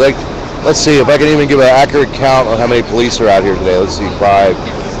and tons. Let's see if I can even give an accurate count on how many police are out here today. Let's see, 5,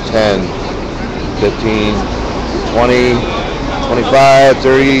 10, 15, 20, 25,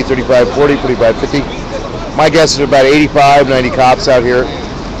 30, 35, 40, 45, 50. My guess is about 85, 90 cops out here.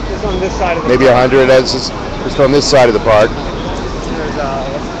 Just on this side of the maybe 100. That's just on this side of the park.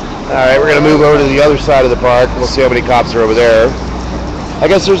 All right, we're going to move over to the other side of the park. We'll see how many cops are over there. I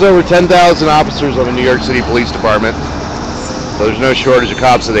guess there's over 10,000 officers on the New York City Police Department. So there's no shortage of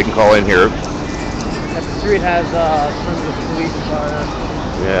cops that they can call in here. The street has tons of police cars.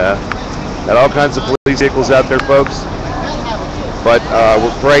 Yeah, got all kinds of police vehicles out there, folks. But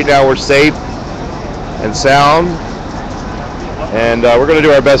for right now, we're safe and sound, and we're going to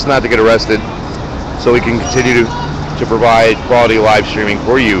do our best not to get arrested, so we can continue to provide quality live streaming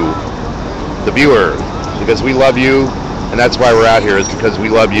for you, the viewer, because we love you, and that's why we're out here, is because we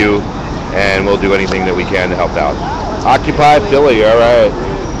love you, and we'll do anything that we can to help out. Occupy Philly, all right.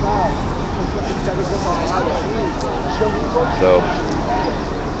 So,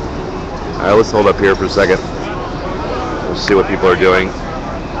 all right, let's hold up here for a second. We'll see what people are doing.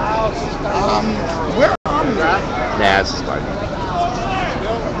 Where are we? Nah, this is fine.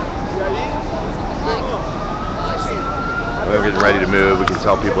 We're getting ready to move. We can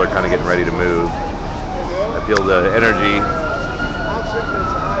tell people are kind of getting ready to move. I feel the energy.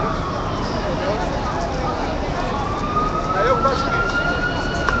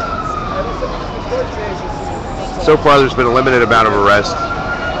 So far, there's been a limited amount of arrests.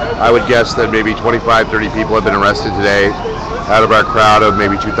 I would guess that maybe 25, 30 people have been arrested today out of our crowd of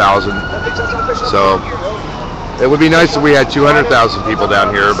maybe 2,000. So it would be nice if we had 200,000 people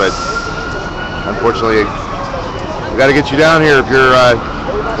down here, but unfortunately, we got to get you down here. If you're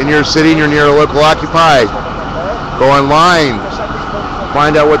in your city and you're near a local Occupy, go online,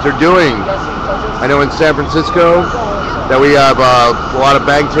 find out what they're doing. I know in San Francisco that we have a lot of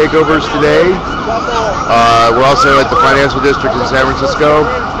bank takeovers today. We're also at the Financial District in San Francisco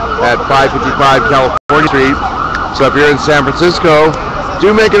at 555 California Street. So if you're in San Francisco,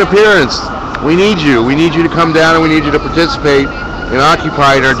 do make an appearance. We need you. We need you to come down, and we need you to participate in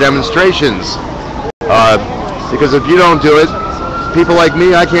Occupy in our demonstrations. Because if you don't do it, people like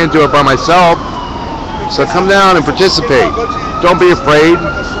me, I can't do it by myself. So come down and participate. Don't be afraid.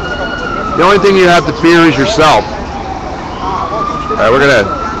 The only thing you have to fear is yourself. All right, we're going to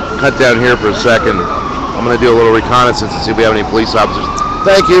cut down here for a second. I'm going to do a little reconnaissance and see if we have any police officers.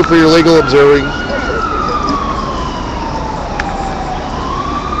 Thank you for your legal observing.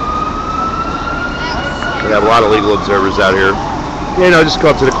 We have a lot of legal observers out here. You know, just go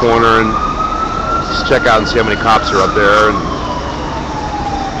up to the corner and just check out and see how many cops are up there. And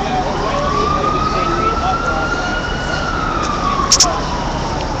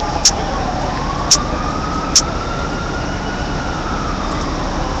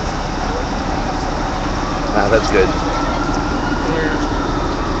that's good.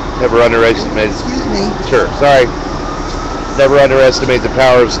 Never underestimate. Excuse me. Sure. Sorry. Never underestimate the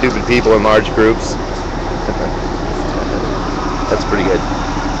power of stupid people in large groups. That's pretty good.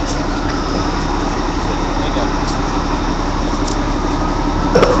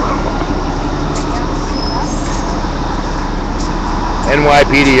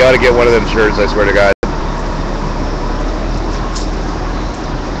 NYPD ought to get one of them shirts, I swear to God.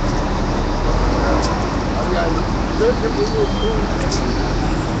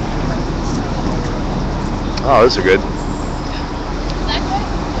 Oh, those are good.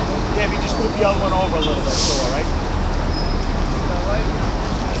 Yeah, if you just move the other one over a little bit, so all right?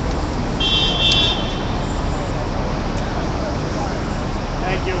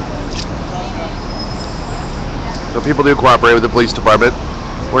 Thank you. So people do cooperate with the police department.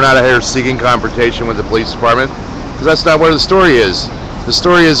 We're not here seeking confrontation with the police department, because that's not where the story is. The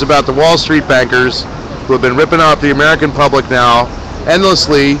story is about the Wall Street bankers who have been ripping off the American public now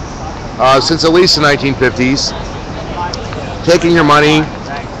endlessly since at least the 1950s, taking your money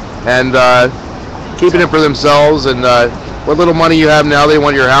and keeping it for themselves, and what little money you have now, they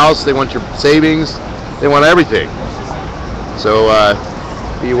want your house, they want your savings, they want everything. So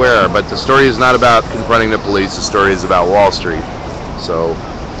beware. But the story is not about confronting the police, the story is about Wall Street. So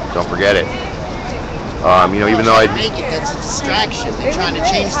don't forget it. You know, even though I make it, that's a distraction. They're trying to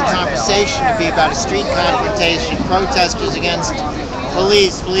change the conversation to be about a street confrontation, protesters against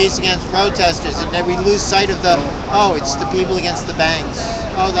police against protesters, and then we lose sight of it's the people against the banks.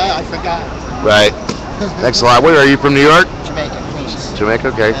 Oh, that I forgot. Right. Thanks a lot. Where are you from? New York? Jamaica, Queens. Jamaica,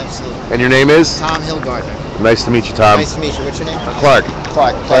 okay. Absolutely. And your name is? Tom Hillgardner. Nice to meet you, Tom. Nice to meet you. What's your name? Clark.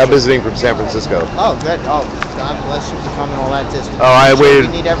 Clark. I'm visiting from San Francisco. Oh, good. Oh, God bless you for coming all that distance. Oh, I waited.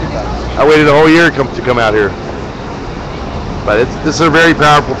 We need everybody. I waited a whole year to come out here. But this is a very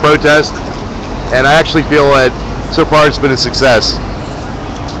powerful protest, and I actually feel that so far it's been a success.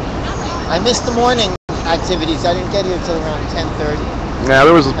 I missed the morning activities. I didn't get here till around 10:30. Yeah,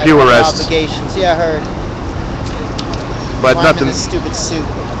 there was a few arrests. Obligations. Yeah, I heard. But I'm nothing. in a stupid suit.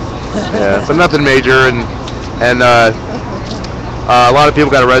 Yeah, but nothing major, and a lot of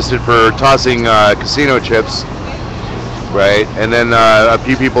people got arrested for tossing casino chips, right? And then a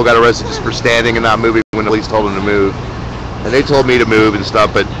few people got arrested just for standing and not moving when the police told them to move. And they told me to move and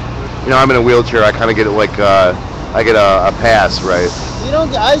stuff, but I'm in a wheelchair. I kind of get it like I get a pass, right?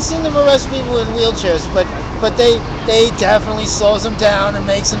 I've seen them arrest people in wheelchairs, but they definitely slows them down and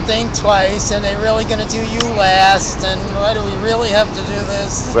makes them think twice, and they're really going to do you last, and why do we really have to do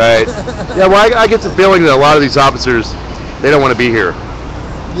this? Right. Yeah, well, I get the feeling that a lot of these officers, they don't want to be here.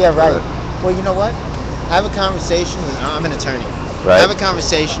 Yeah, right. Well, you know what? I have a conversation with, I'm an attorney. Right. I have a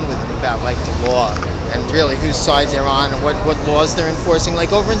conversation with them about like the law and really whose side they're on and what laws they're enforcing.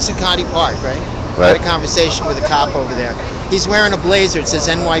 Like over in Zuccotti Park, right? I had a conversation with a cop over there. He's wearing a blazer. It says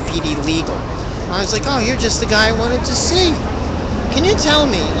NYPD legal. I was like, oh, you're just the guy I wanted to see. Can you tell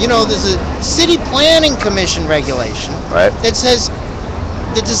me, there's a city planning commission regulation that says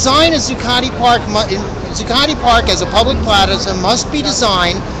the design of Zuccotti Park as a public plaza must be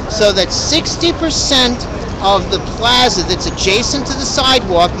designed so that 60% of the plaza that's adjacent to the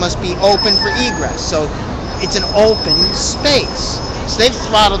sidewalk must be open for egress. So it's an open space. So they've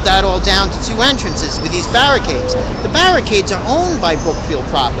throttled that all down to 2 entrances with these barricades. The barricades are owned by Brookfield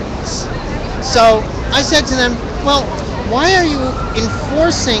Properties. So I said to them, well, why are you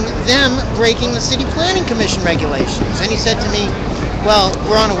enforcing them breaking the City Planning Commission regulations? And he said to me, well,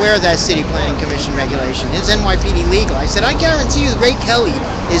 we're unaware of that City Planning Commission regulation. It's NYPD legal. I said, I guarantee you Ray Kelly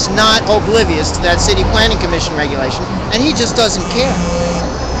is not oblivious to that City Planning Commission regulation, and he just doesn't care.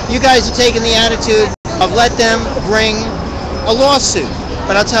 You guys are taking the attitude of let them bring a lawsuit.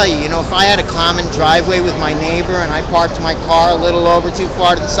 But I'll tell you, if I had a common driveway with my neighbor and I parked my car a little over too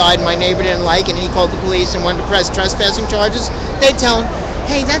far to the side and my neighbor didn't like it and he called the police and wanted to press trespassing charges, they'd tell him,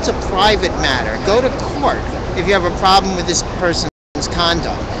 hey, that's a private matter. Go to court if you have a problem with this person's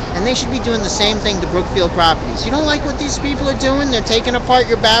conduct. And they should be doing the same thing to Brookfield Properties. You don't like what these people are doing? They're taking apart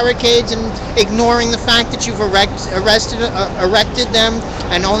your barricades and ignoring the fact that you've erected them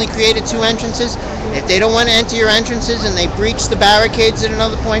and only created 2 entrances. If they don't want to enter your entrances and they breach the barricades at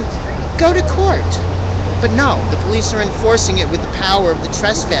another point, go to court. But no, the police are enforcing it with the power of the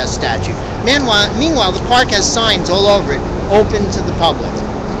trespass statute. Meanwhile, the park has signs all over it, open to the public.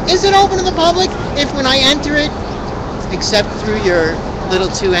 Is it open to the public if when I enter it, except through your little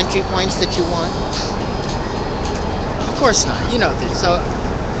 2 entry points that you want? Of course not. You know this. So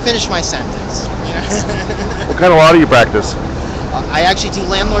finish my sentence. What kind of law do you practice? I actually do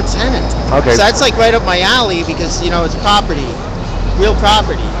landlord-tenant. Okay. So that's like right up my alley because, it's property, real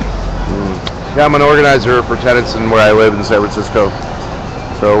property. Yeah, I'm an organizer for tenants in where I live in San Francisco.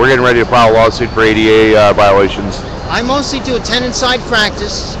 So we're getting ready to file a lawsuit for ADA violations. I mostly do a tenant-side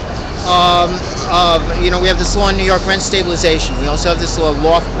practice. We have this law in New York, rent stabilization. We also have this law,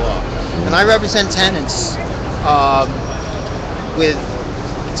 loft law. And I represent tenants with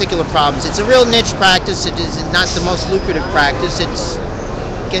particular problems. It's a real niche practice. It is not the most lucrative practice.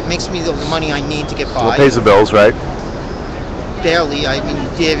 It makes me the money I need to get by. Well, it pays the bills, right? Barely. I mean,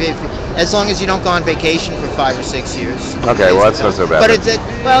 as long as you don't go on vacation for 5 or 6 years. Okay, well, that's not so bad. But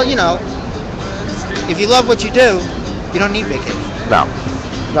if you love what you do, you don't need vacation.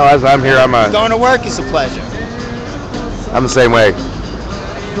 No, as I'm here, going to work is a pleasure. I'm the same way.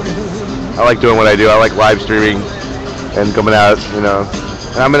 I like doing what I do. I like live streaming and coming out, And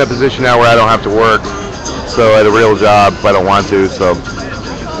I'm in a position now where I don't have to work, so at a real job if I don't want to, so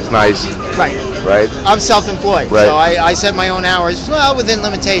it's nice. Right? I'm self-employed, right. So I set my own hours, within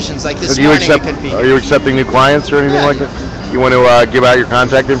limitations. Like this so morning, it could be. Are you accepting new clients or anything like that? You want to give out your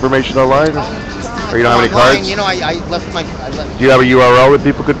contact information online? Or you don't have any cards? I left. Do you have a URL that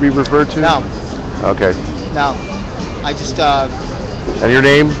people could be referred to? No. Okay. No. I just. And your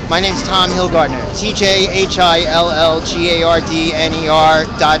name? My name's Tom Hillgardner. TJHILLGARDNER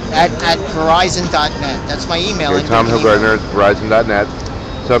at Verizon.net. That's my email. Okay, Tom Hillgardner at Verizon.net.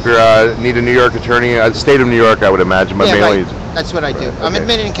 So if you need a New York attorney, state of New York, I would imagine, but Yeah, mainly. right. That's what I do. I'm Okay.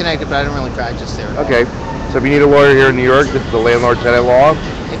 admitted in Connecticut, but I don't really practice there. Okay. So if you need a lawyer here in New York, it's the landlord-tenant law.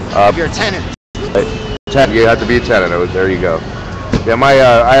 If you're a tenant. You have to be a tenant. Oh, there you go. Yeah,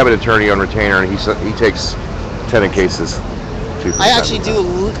 I have an attorney on retainer, and he takes tenant cases. 2%. I actually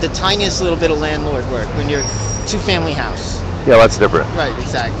do the tiniest little bit of landlord work when you're two-family house. Yeah, that's different. Right,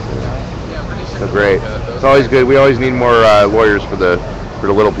 exactly. So great. It's always good. We always need more lawyers for the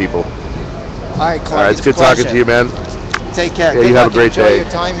little people. All right, Clark. All right, it's good talking to you, man. Take care. Yeah, Good you have luck. a great Enjoy day. your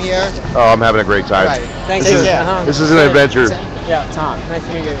time here. Oh, I'm having a great time. Right. Thank Take you. care. This is an adventure. Yeah, Tom. Nice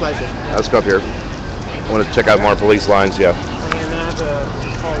to meet you. Pleasure. Let's go up here. I want to check out more police lines. Yeah. I'm gonna have to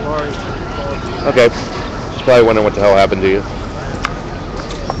call Lori. Okay. She's probably wondering what the hell happened to you.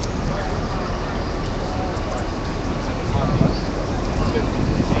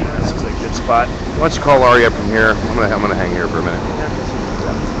 This is a good spot. Why don't you call Laurie up from here? I'm gonna hang here for a minute.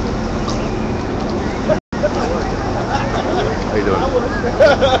 How you doing?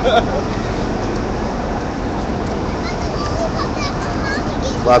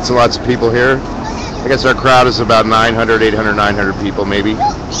 Lots and lots of people here. I guess our crowd is about 900, 800, 900 people maybe.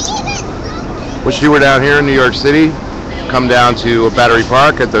 Wish you were down here in New York City. Come down to Battery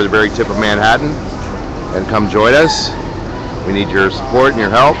Park at the very tip of Manhattan and come join us. We need your support and your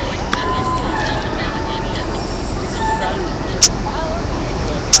help.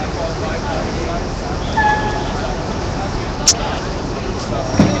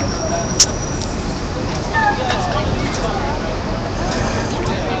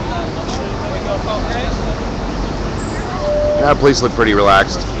 Now, police look pretty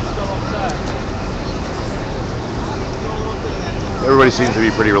relaxed. Everybody seems to be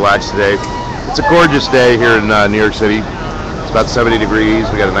pretty relaxed today. It's a gorgeous day here in New York City. It's about 70 degrees.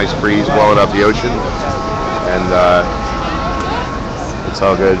 We got a nice breeze blowing up the ocean, and it's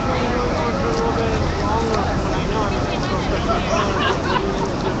all good.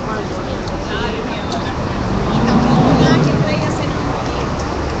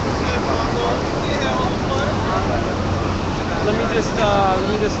 Let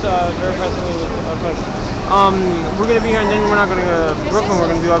me just verify something with a question. We're gonna be here, and then we're not gonna go to Brooklyn. We're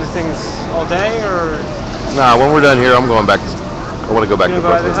gonna do other things all day, or Nah, when we're done here, I'm going back. I want to go back to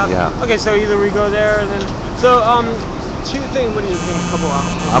Brooklyn. Yeah. Okay, so either we go there, and then two things. What do you think? A couple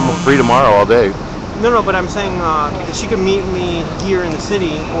hours. I'm free tomorrow all day. No, but I'm saying she could meet me here in the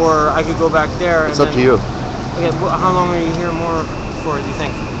city, or I could go back there. It's up to you. Okay, how long are you here more for? Do you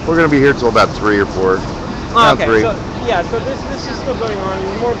think? We're going to be here till about 3 or 4. Oh, okay. 3. So, yeah, so this is still going on.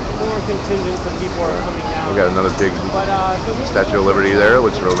 More contingent of people are coming down. We got another big so Statue of Liberty there. It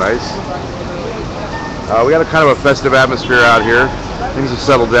looks real nice. We got a kind of a festive atmosphere out here. Things have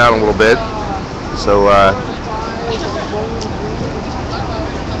settled down a little bit. So,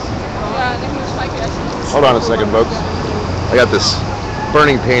 hold on a second, folks. I got this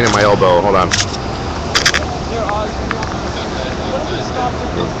burning pain in my elbow. Hold on.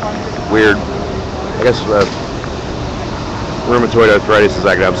 Weird. I guess rheumatoid arthritis is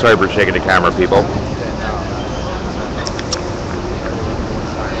active. I'm sorry for shaking the camera, people.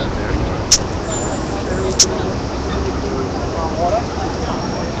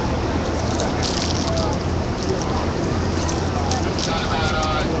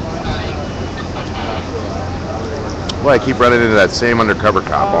 Well, I keep running into that same undercover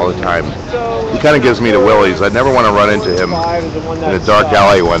cop all the time. He kind of gives me the willies. I never want to run into him in a dark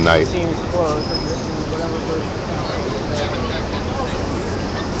alley one night.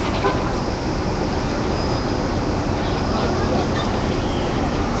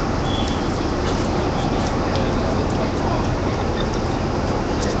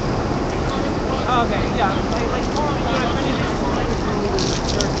 Okay, yeah.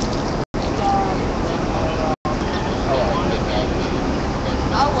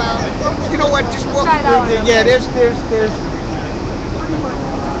 Oh well. You know what? Just walk Try that one. through. Yeah, there's.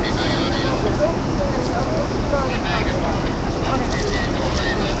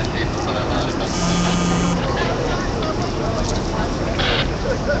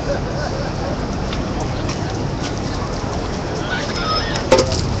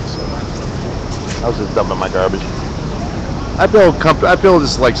 I was just dumping my garbage. I feel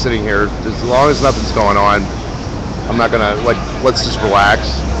just like sitting here. As long as nothing's going on, I'm not gonna let's just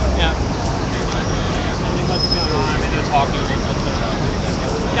relax. Yeah.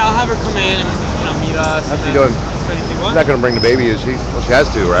 Yeah, I'll have her come in and meet us. How's she doing? She's not gonna bring the baby, is she? Well, she has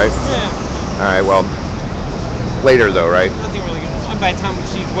to, right? Yeah. All right. Well, later though, right? Nothing really good. By the time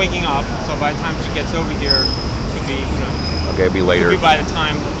she's waking up, so by the time she gets over here, it could be Okay, it'll be later. Could be by the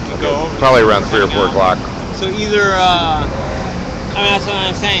time we go over. Probably around 3 or 4 o'clock. So either I mean, that's what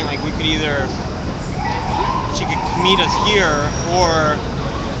I'm saying. Like, we could either, she could meet us here, or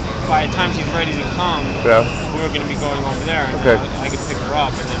by the time she's ready to come, we're going to be going over there. And I could pick her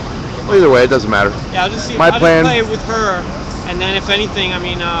up. And then, well, either way, it doesn't matter. Yeah, I'll just see. My plan. Just play with her, and then if anything, I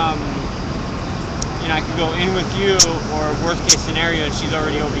mean, you know, I could go in with you, or worst case scenario, she's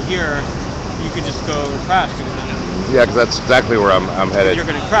already over here. You could just go crash. Yeah, because that's exactly where I'm headed. You're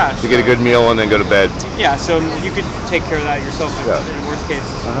going to crash. To get a good meal and then go to bed. Yeah, so you could take care of that yourself in worst case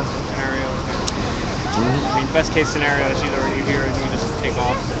scenario. I mean, best case scenario, she's already here and you just take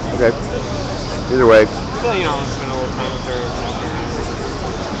off. Okay. Either way. Well, you know, spend a little time with her.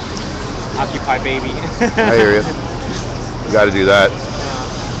 Occupy baby. I hear you. You got to do that.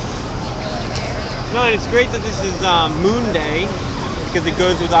 No, and it's great that this is Moon Day, because it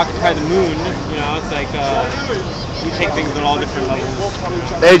goes with Occupy the Moon. You know, it's like we take things at all different levels.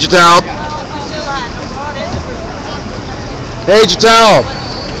 Hey, Jatal. Hey, Jatal.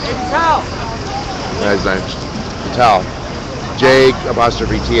 Hey, Jatal. That's nice. Jatal.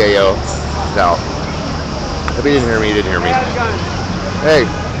 J''Tao. Jatal. If he didn't hear me, he didn't hear me. Hey, how's it going? Hey.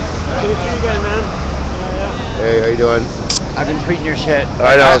 Good to see you again, man. Hey, how you doing? I've been treating your shit.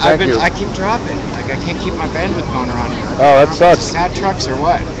 I know, thank you. I keep dropping. Like, I can't keep my bandwidth going around here. Oh, that sucks. Sad trucks or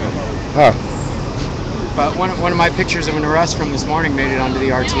what? Huh. But one of my pictures of an arrest from this morning made it onto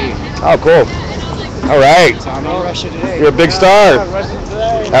the RT. Oh, cool. All right. So I'm in Russia today. You're a big star.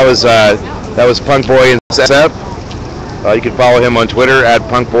 That was Punk Boy in SF. You can follow him on Twitter at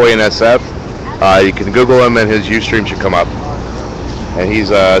Punk Boy in SF. You can Google him and his Ustream should come up. And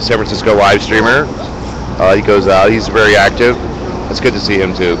he's a San Francisco live streamer. He goes out. He's very active. It's good to see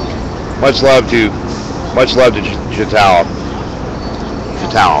him too. Much love to Jatal.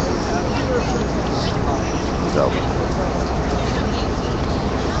 So.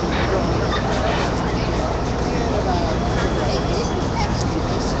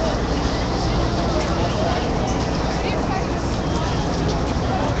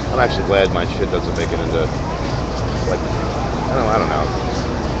 I'm actually glad my shit doesn't make it into, like, I don't know.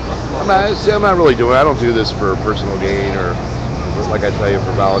 I'm not really doing it. I don't do this for personal gain or, like I tell you,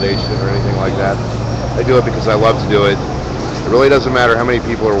 for validation or anything like that. I do it because I love to do it. It really doesn't matter how many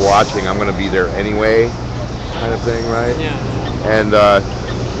people are watching. I'm going to be there anyway, kind of thing, right? Yeah. And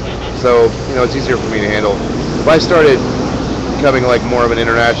so, you know, it's easier for me to handle. If I started becoming like more of an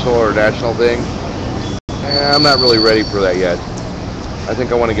international or national thing, I'm not really ready for that yet. I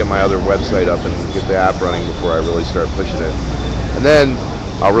think I want to get my other website up and get the app running before I really start pushing it. And then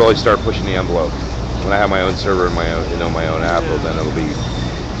I'll really start pushing the envelope. When I have my own server and my own, you know, my own app, then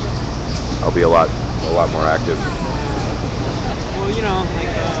I'll be a lot more active. Well, you know, like,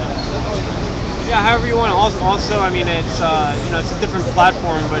 yeah, however you want. Also, I mean, it's you know, it's a different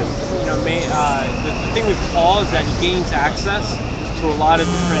platform, but you know, the thing with Paul is that he gains access to a lot of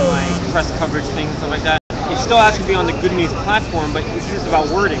different like press coverage things and stuff like that. It still has to be on the Good News platform, but it's just about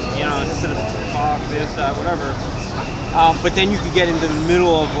wording, you know, instead of talk, this, that, whatever. But then you could get into the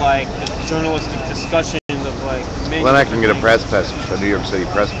middle of like the journalistic discussions of like. Well, then I can get a press pass, a New York City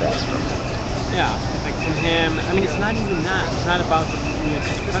press pass from him. Yeah, like from him. I mean, it's not even that. It's not about the New York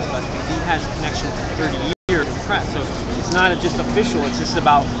City press pass because he has connections for 30 years in press. So it's not just official. It's just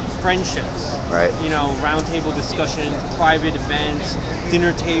about friendships. Right. You know, roundtable discussions, private events,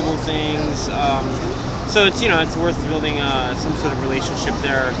 dinner table things. So it's, you know, it's worth building some sort of relationship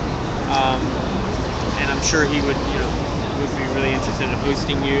there. And I'm sure he would, you know, would be really interested in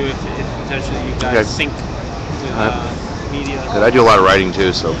hosting you if potentially you guys sync with media. I do a lot of writing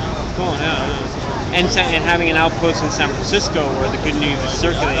too, so. Cool, yeah. And having an outpost in San Francisco where the good news is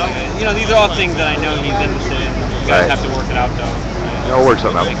circulating. You know, these are all things that I know he's interested in. You guys have to work it out though. I'll work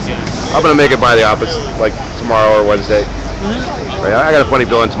something out. I'm gonna make it by the office like tomorrow or Wednesday. Right. I got a funny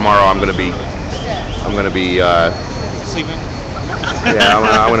feeling tomorrow I'm gonna be sleeping. Yeah,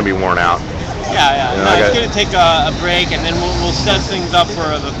 I'm gonna be worn out. Yeah. You know, No, it's going to take a break, and then we'll set things up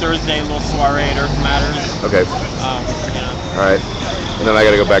for the Thursday little soiree at Earth Matters. Okay. You know. All right. And then I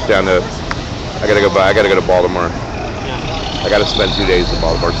got to go back down to. I got to go to Baltimore. Yeah. I got to spend 2 days in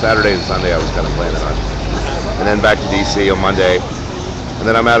Baltimore. Saturday and Sunday I was kind of planning on, and then back to DC on Monday, and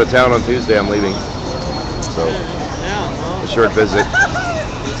then I'm out of town on Tuesday. I'm leaving. So a short visit.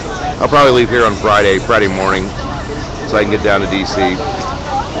 I'll probably leave here on Friday morning, so I can get down to DC.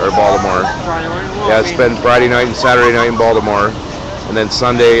 Or Baltimore. Yeah, spend Friday night and Saturday night in Baltimore, and then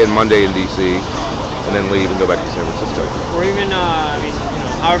Sunday and Monday in DC, and then leave and go back to San Francisco. Or even, I mean, you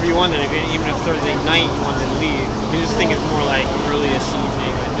know, however you want it. Even if Thursday night you want to leave, you just think it's more like earliest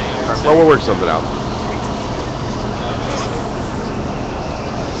evening. I think. Right, well, we'll work something out.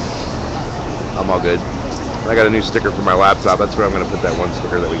 I'm all good. I got a new sticker for my laptop. That's where I'm going to put that one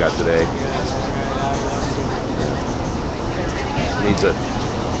sticker that we got today. Needs it.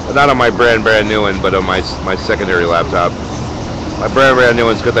 Not on my brand new one, but on my secondary laptop. My brand new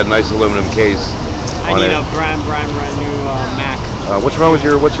one's got that nice aluminum case. I need a brand new Mac. What's wrong with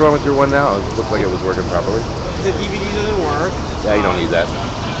your one now? It looked like it was working properly. The DVD doesn't work. Yeah, you don't need that.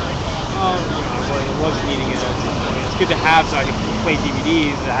 I was needing it. It's good to have so I can play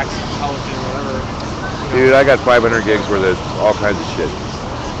DVDs, access television, whatever. Dude, I got 500 gigs worth of all kinds of shit.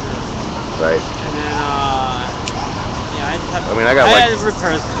 Right. And then, yeah, I just have. I got like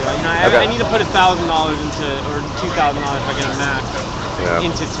repairs to do. I need to put $1,000 into, or $2,000 if I get a Mac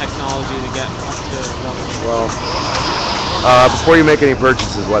into technology to get up to level. Well, before you make any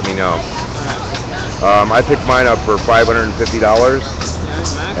purchases, let me know. I picked mine up for $550,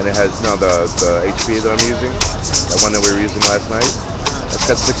 and it has the HP that I'm using, that one that we were using last night. It's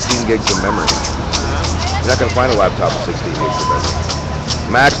got 16 gigs of memory. You're not gonna find a laptop with 16 gigs of memory.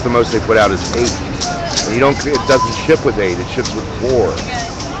 Max, the most they put out is 8, and it doesn't ship with 8. It ships with 4,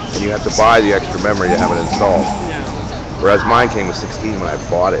 and you have to buy the extra memory to have it installed. Whereas mine came with 16 when I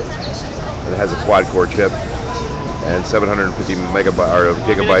bought it, and it has a quad-core chip and 750 megabytes or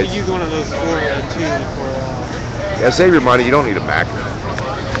gigabytes. You could use one of those Yeah, save your money. You don't need a Mac.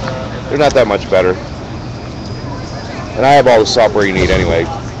 They're not that much better, and I have all the software you need anyway.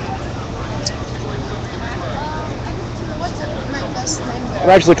 I'm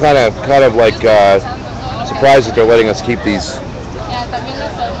actually kind of like surprised that they're letting us keep these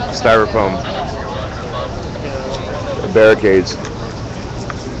styrofoam barricades.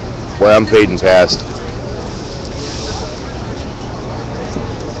 Boy, I'm fading fast.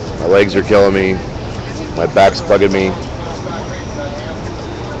 My legs are killing me. My back's bugging me.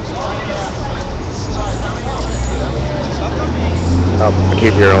 I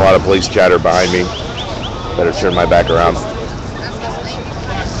keep hearing a lot of police chatter behind me. Better turn my back around.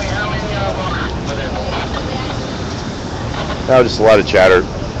 No, just a lot of chatter.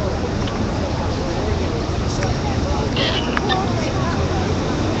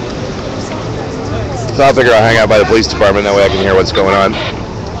 So I'll figure I'll hang out by the police department, that way I can hear what's going on.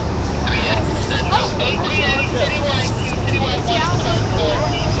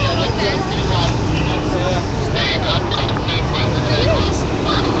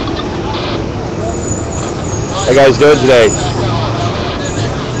 How you guys doing today?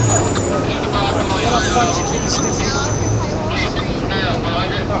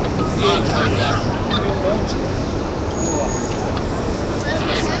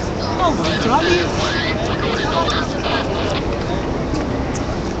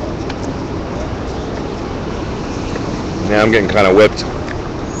 Yeah, I'm getting kind of whipped.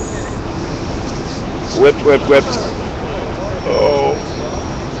 Whipped.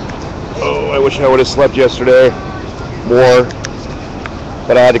 Oh, I wish I would have slept yesterday more,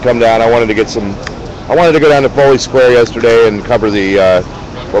 but I had to come down. I wanted to go down to Foley Square yesterday and cover the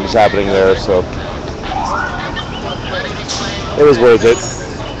what was happening there, so it was worth it.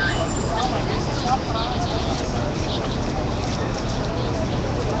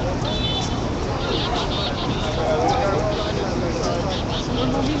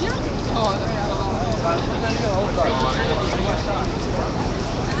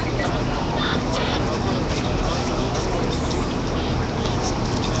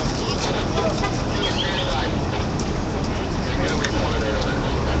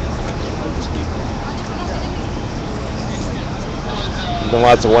 Been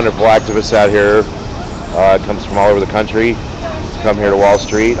lots of wonderful activists out here. It comes from all over the country. Come here to Wall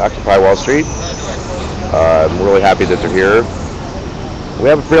Street, Occupy Wall Street. I'm really happy that they're here. We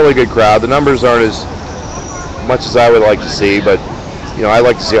have a fairly good crowd. The numbers aren't as much as I would like to see, but I'd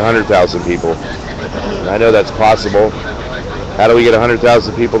like to see 100,000 people. And I know that's possible. How do we get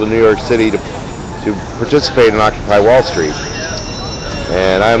 100,000 people to New York City to participate in Occupy Wall Street?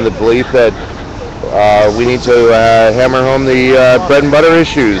 And I am the belief that we need to hammer home the bread and butter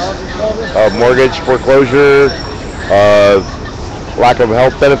issues of mortgage foreclosure, of lack of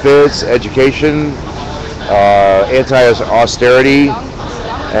health benefits, education, anti-austerity,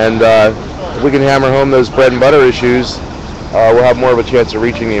 and if we can hammer home those bread and butter issues, we'll have more of a chance of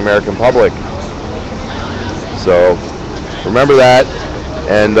reaching the American public. So remember that,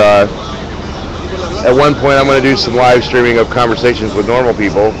 and at one point I'm going to do some live streaming of conversations with normal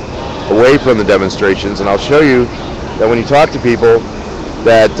people away from the demonstrations, and I'll show you that when you talk to people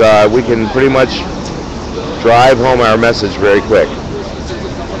that we can pretty much drive home our message very quick.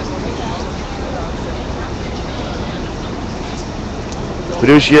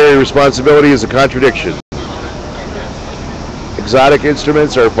 Fiduciary responsibility is a contradiction. Exotic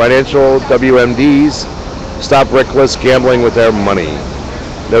instruments are financial WMDs stop reckless gambling with their money.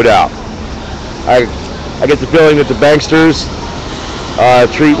 No doubt. I get the feeling that the banksters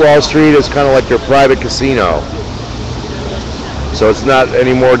treat Wall Street as kind of like their private casino. So it's not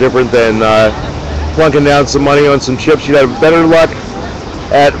any more different than plunking down some money on some chips. You'd have better luck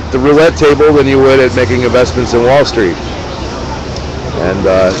at the roulette table than you would at making investments in Wall Street. And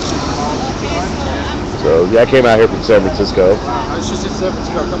so yeah, I came out here from San Francisco. I was just in San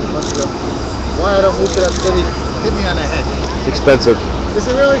Francisco a couple months ago. Why I don't move to that city? Hit me on the head. It's expensive. Is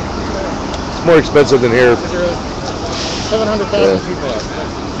it really? It's more expensive than here. Is it really? 700,000 people out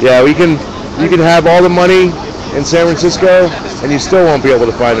there. Yeah, you can have all the money in San Francisco, and you still won't be able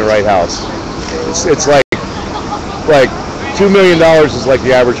to find the right house. It's like $2 million is like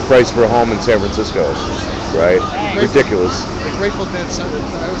the average price for a home in San Francisco, right? Ridiculous. The Grateful Dead.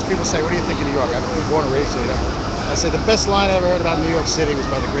 I always people say, "What do you think of New York?" I've been born and raised here. I say the best line I ever heard about New York City was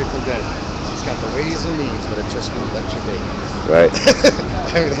by the Grateful Dead. It's got the ways and means, but it just won't let you be. Right.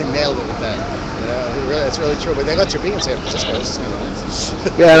 I mean, they nailed it with that. It's really true. But they let you be in San Francisco.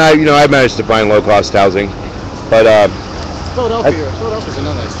 Yeah, and I managed to find low-cost housing, but Philadelphia's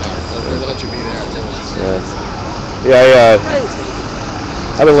another nice town. They let you be there. Yeah,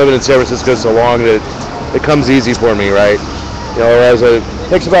 I've been living in San Francisco so long that it comes easy for me, right? Whereas it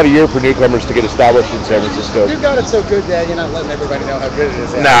takes about a year for newcomers to get established in San Francisco. You got it so good, Dad. You're not letting everybody know how good it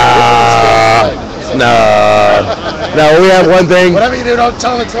is. No. We have one thing. Whatever you do, don't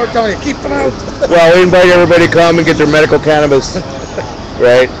tell them it's our company. Keep them out. Well, we invite everybody to come and get their medical cannabis,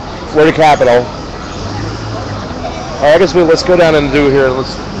 right? We're the capital. All right, I guess let's go down and do here.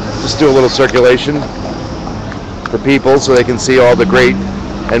 Let's just do a little circulation for people so they can see all the great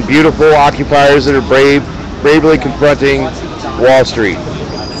and beautiful occupiers that are bravely confronting Wall Street.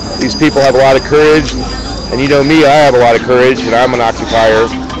 These people have a lot of courage, and you know me, I have a lot of courage, and I'm an occupier,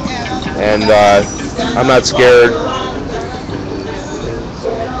 and I'm not scared,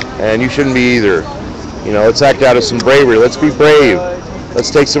 and you shouldn't be either. Let's act out of some bravery. Let's be brave. Let's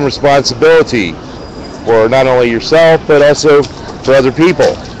take some responsibility for not only yourself, but also for other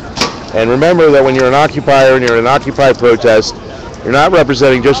people. And remember that when you're an occupier and you're in an Occupy protest, you're not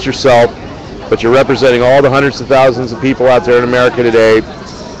representing just yourself, but you're representing all the hundreds of thousands of people out there in America today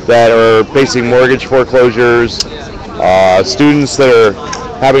that are facing mortgage foreclosures, students that are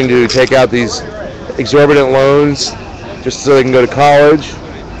having to take out these exorbitant loans just so they can go to college,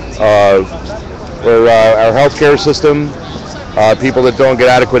 or our healthcare system, people that don't get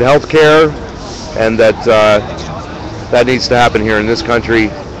adequate health care, and that needs to happen here in this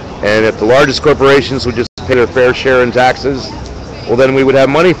country. And if the largest corporations would just pay their fair share in taxes, well, then we would have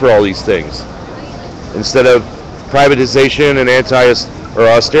money for all these things instead of privatization and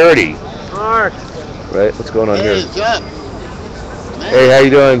austerity. Mark. Right? What's going on here? Jeff. Hey, how you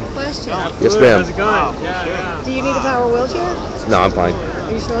doing? Question. Yes, ma'am. How's it going? Yeah. Do you need a power wheelchair? No, I'm fine.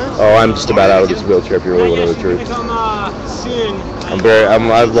 Are you sure? Oh, I'm just about out of this wheelchair. If you really want to know the truth. Soon.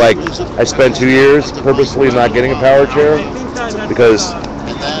 I spent 2 years purposely not getting a power chair because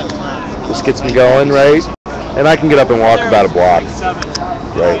this gets me going, right? And I can get up and walk about a block.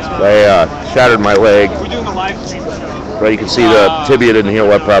 Right. I shattered my leg. We're doing a live stream show. Right. You can see the tibia didn't heal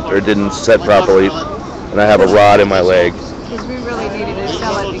up properly, or didn't set properly, and I have a rod in my leg. Because we really needed to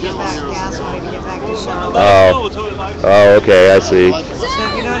sell it to get back gas money to get back to Charlotte. Oh, okay, I see. So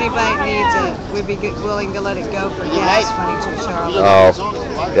if you know anybody needs it, we'd be willing to let it go for gas money to Charlotte.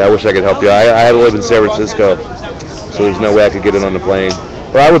 Oh, yeah, I wish I could help you. I had to live in San Francisco, so there's no way I could get it on the plane.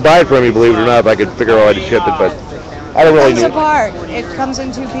 But I would buy it from you, believe it or not, if I could figure out how to ship it, but I don't really It need comes apart. It comes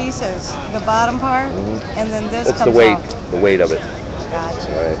in two pieces. The bottom part, and then this It's comes the weight, off. the weight of it.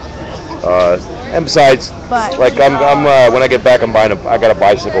 Gotcha. Right. And besides, But like when I get back, I got a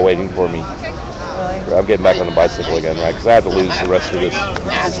bicycle waiting for me. really, I'm getting back on the bicycle again, right? Because I have to lose the rest of this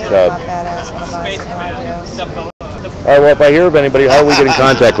that's tub. not badass on a bicycle, I guess. All right. Well, if I hear of anybody, how do we get in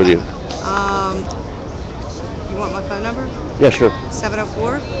contact with you? You want my phone number? Yeah, sure.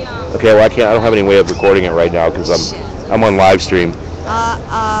 704? Okay. Well, I don't have any way of recording it right now because I'm on live stream.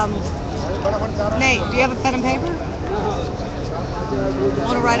 Nate, do you have a pen and paper?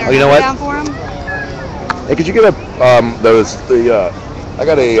 Want to write our Oh, you know number what? down for him? Hey, could you get I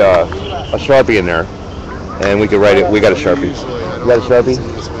got a Sharpie in there, and we could write it. We got a Sharpie. You got a Sharpie?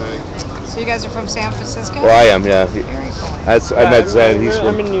 So you guys are from San Francisco? Well, I am. Yeah. Very cool. I met Zen. He's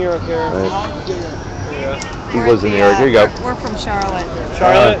I'm from. in New York here. He lives in New York. Here you go. We're from Charlotte.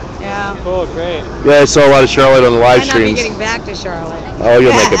 Charlotte? Yeah. Cool, great. Yeah, I saw a lot of Charlotte on the live Might not be streams. getting back to Charlotte. Oh,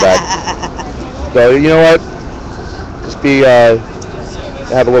 you'll make it back. So you know what? Just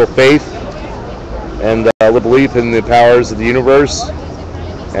have a little faith and a little belief in the powers of the universe,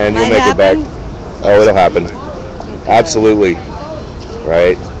 and you'll Might make it back. happen. Oh, it'll happen. Absolutely.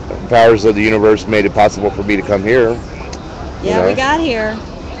 Right. Powers of the universe made it possible for me to come here. Yeah, we got here.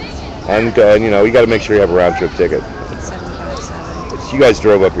 And you know, you got to make sure you have a round trip ticket. 757. You guys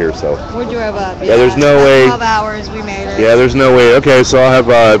drove up here, so. We drove up. Yeah, there's no way. 12 hours, we made it. Yeah, there's no way. Okay, so I'll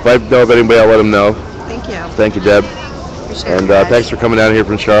have. If I know of anybody, I'll let them know. Thank you. Thank you, Deb. Appreciate And it, guys. thanks for coming down here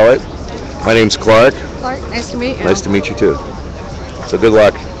from Charlotte. My name's Clark. Clark, nice to meet you. Nice to meet you too. So good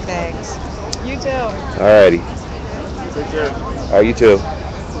luck. Thanks. You too. Alrighty. Take care. Oh, you too.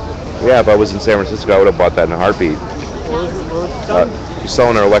 Yeah, if I was in San Francisco, I would have bought that in a heartbeat. She's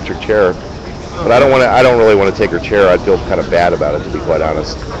selling her electric chair, but I don't really want to take her chair. I'd feel kind of bad about it, to be quite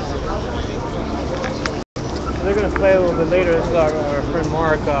honest. They're gonna play a little bit later. This is our friend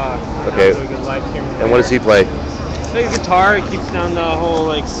Mark. Okay. So we can live stream And what does he play? Plays guitar. He keeps down the whole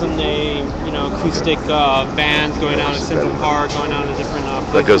like Sunday, you know, acoustic bands going out to Central Park, going out to different.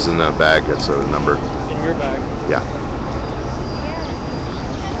 That goes in the bag. That's a number. In your bag. Yeah.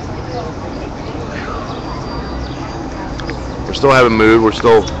 We still haven't moved. We're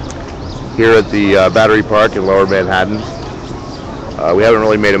still here at the Battery Park in Lower Manhattan. We haven't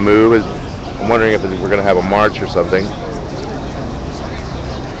really made a move. I'm wondering if we're going to have a march or something.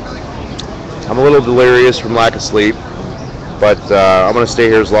 I'm a little delirious from lack of sleep, but I'm going to stay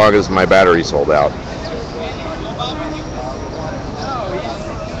here as long as my battery's sold out.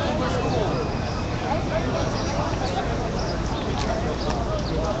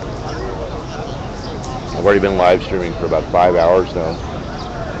 I've already been live streaming for about 5 hours now.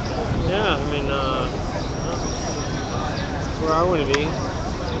 Yeah, I mean, where I want to be,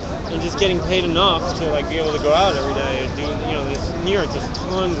 and just getting paid enough to like be able to go out every day and do, you know, this New York, there's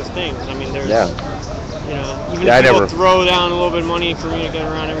tons of things. I mean, there's, you know, even if people throw down a little bit of money for me to get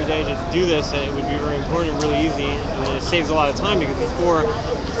around every day to do this, it would be very important, really easy, and it saves a lot of time because before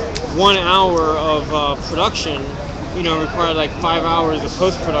 1 hour of production, you know, required like 5 hours of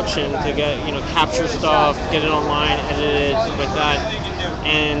post-production to get, you know, capture stuff, get it online, edit it, stuff like that.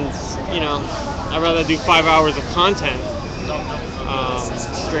 And, you know, I'd rather do 5 hours of content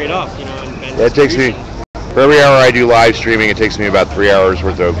straight up, you know. And it takes me, for every hour I do live streaming, it takes me about 3 hours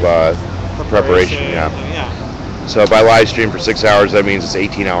worth of preparation. Yeah. So if I live stream for 6 hours, that means it's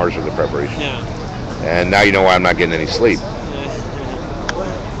 18 hours worth of preparation. Yeah. And now you know why I'm not getting any sleep.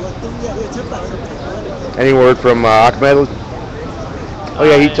 Any word from Ahmed? Oh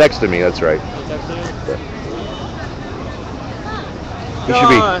yeah, he texted me. That's right. He should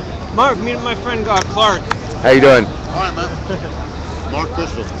be. Mark, meet my friend Clark. How you doing? All right, man. Mark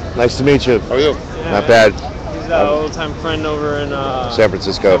Crystal. Nice to meet you. How are you? Yeah, not bad. He's an old-time friend over in San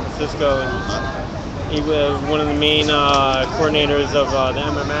Francisco. And he was one of the main coordinators of the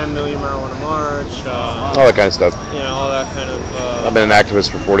MMM, Million Marijuana March. All that kind of stuff. You know, all that kind of. I've been an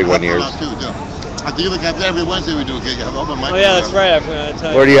activist for 41 years. At the Yuba Cafe, every Wednesday we do a gig. Have open mic. Oh yeah, that's right. I forgot to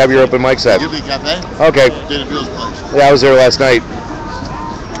tell you. Where do you have your open mics at? Yuba Cafe. Okay. Dana Beale's place. Yeah, I was there last night.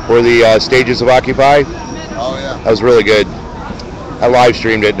 For the stages of Occupy. Oh yeah. That was really good. I live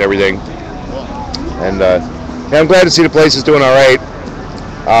streamed it and everything. Cool. And yeah, I'm glad to see the place is doing all right.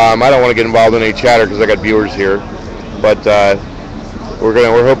 I don't want to get involved in any chatter because I got viewers here, but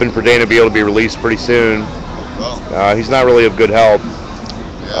we're hoping for Dana Beale to be released pretty soon. He's not really of good health.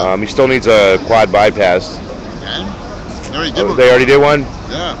 He still needs a quad bypass. And? They already did one?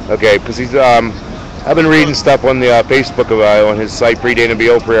 Yeah. Okay, because he's I've been reading stuff on the Facebook on his site, Free Dana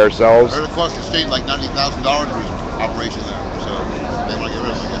Beale, Free Ourselves. I heard it cost the state like $90,000 for his operation there, so they want to get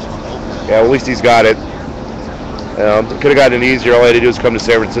rid of it, I guess. Yeah, well, at least he's got it. Could have gotten it easier. All I had to do is come to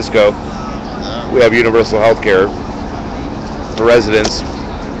San Francisco. We have universal health care for residents.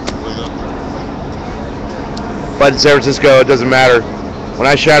 But in San Francisco, it doesn't matter. When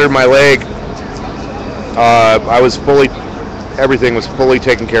I shattered my leg, everything was fully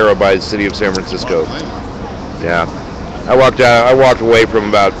taken care of by the city of San Francisco. Yeah. I walked away from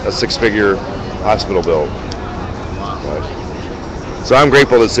about a 6-figure hospital bill. Right. So I'm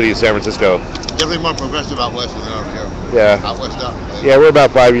grateful to the city of San Francisco. Definitely more progressive out west than over here. Yeah. Out west up. Yeah, we're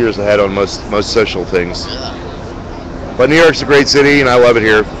about 5 years ahead on most social things. Yeah. But New York's a great city, and I love it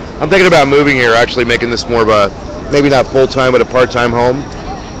here. I'm thinking about moving here, actually making this more of a, maybe not full-time, but a part-time home,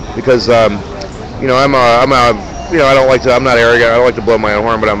 because you know, I'm not arrogant. I don't like to blow my own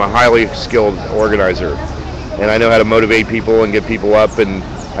horn, but I'm a highly skilled organizer, and I know how to motivate people and get people up, and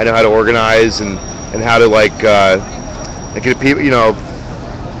I know how to organize and how to get people, you know,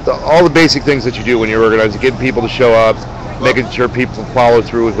 all the basic things that you do when you're organizing, getting people to show up, making sure people follow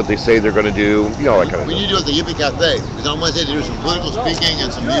through with what they say they're going to do, you know, that kind of thing. When you do at the Yippee Cafe, because on Wednesday they do some political speaking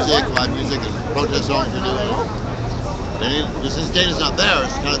and some music, live music, and protest songs we do. And since Dana's not there,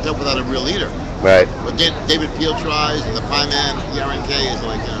 it's kind of tough without a real leader. Right. But David Peel tries, and the Pie Man, the RNK is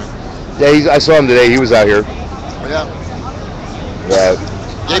like, Yeah, I saw him today. He was out here. yeah. Yeah.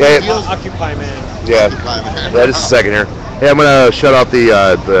 David Peel's Occupy Man. Yeah. Occupy Man. Yeah, just a second here. Hey, I'm gonna shut off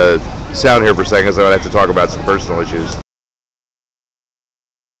the sound here for a second, so I have to talk about some personal issues.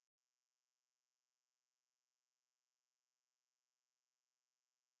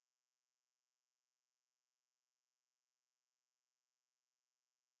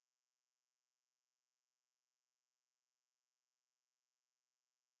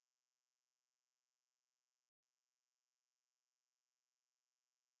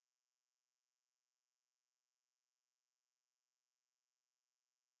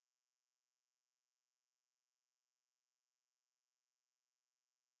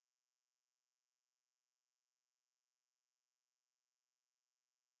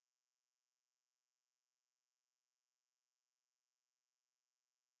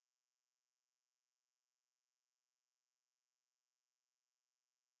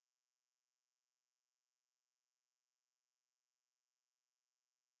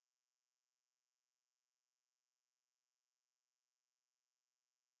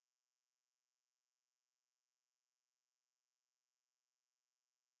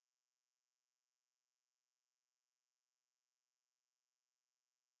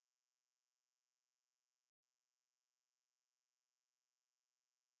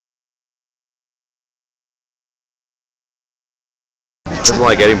 Doesn't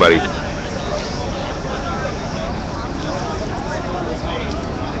like anybody.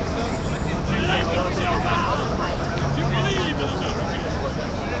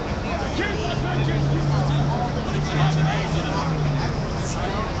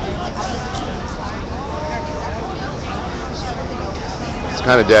 It's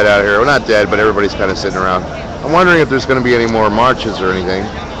kind of dead out here. Well, not dead, but everybody's kind of sitting around. I'm wondering if there's going to be any more marches or anything.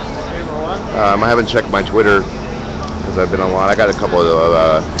 I haven't checked my Twitter because I've been online. I got a couple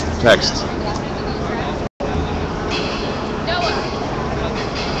of texts.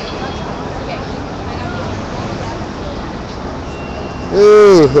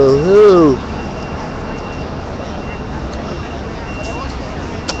 Ooh, ooh, ooh.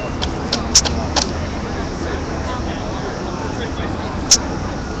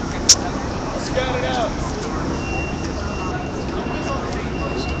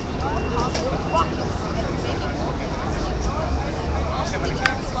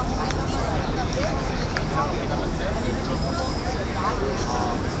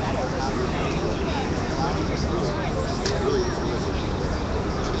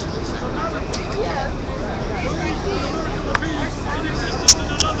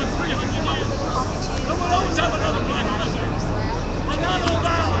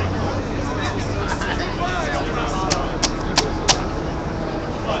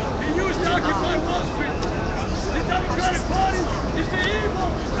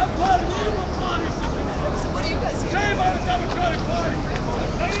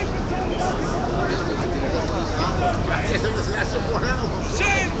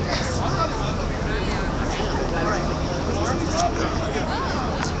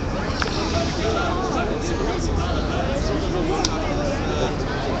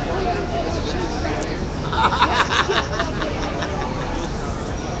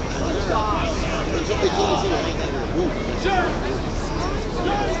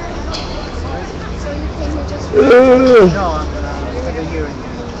 No, I've been hearing you.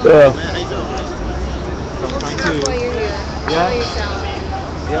 Yeah. That's why you're here. Yeah. Enjoy yourself.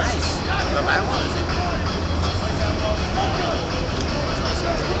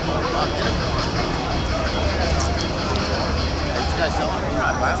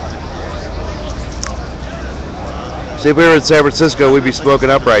 See, if we were in San Francisco, we'd be smoking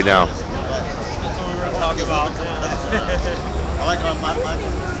up right now. That's what we were talking about. I like my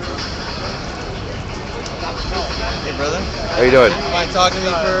Hey, brother. How you doing? Mind talking to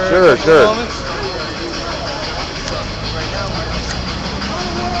me for Sure, a couple sure. moments?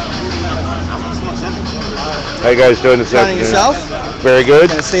 How you guys doing this Counting afternoon? yourself? Very good.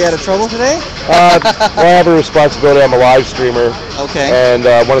 Gonna stay out of trouble today? Well, I have a responsibility. I'm a live streamer. Okay. And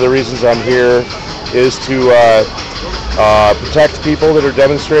one of the reasons I'm here is to protect people that are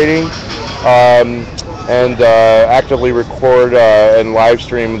demonstrating and actively record and live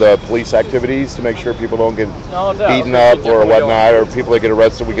stream the police activities to make sure people don't get beaten up or whatnot, or people that get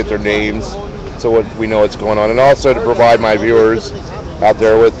arrested, we get their names so we know what's going on. And also to provide my viewers out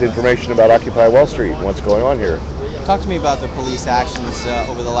there with information about Occupy Wall Street and what's going on here. Talk to me about the police actions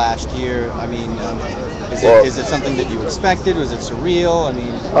over the last year. I mean, is it something that you expected? Was it surreal? I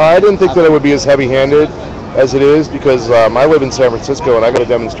mean, I didn't think that it would be as heavy-handed. as it is because I live in San Francisco and I go to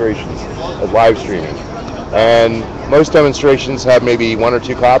demonstrations at live streaming. And most demonstrations have maybe 1 or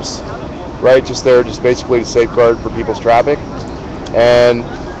 2 cops, right, just there, just basically to safeguard for people's traffic. And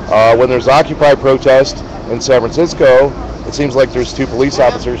when there's Occupy protest in San Francisco, it seems like there's 2 police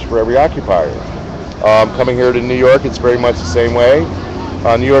officers for every occupier. Coming here to New York, it's very much the same way.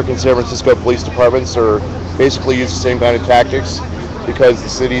 New York and San Francisco police departments are basically use the same kind of tactics because the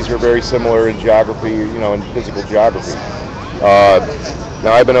cities are very similar in geography, in physical geography.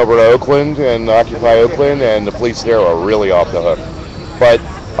 Now I've been over to Oakland and Occupy Oakland, and the police there are really off the hook. But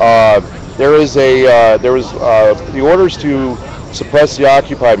there was the orders to suppress the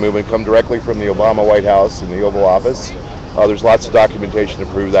Occupy movement come directly from the Obama White House and the Oval Office. There's lots of documentation to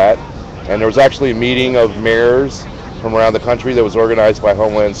prove that. And there was actually a meeting of mayors from around the country that was organized by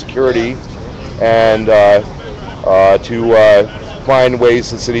Homeland Security, and to find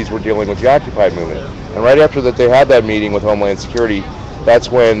ways that cities were dealing with the Occupy movement. And right after that, they had that meeting with Homeland Security. That's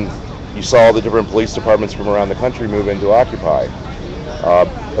when you saw the different police departments from around the country move into Occupy.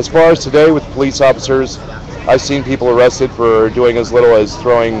 As far as today with police officers, I've seen people arrested for doing as little as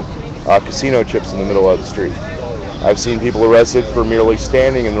throwing casino chips in the middle of the street. I've seen people arrested for merely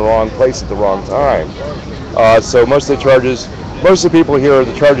standing in the wrong place at the wrong time. So most of the people here,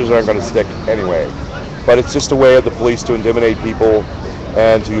 the charges aren't going to stick anyway. But it's just a way of the police to intimidate people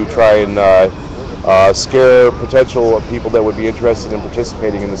and to try and scare potential people that would be interested in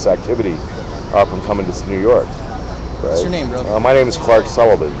participating in this activity from coming to New York. Right? What's your name, brother? My name is Clark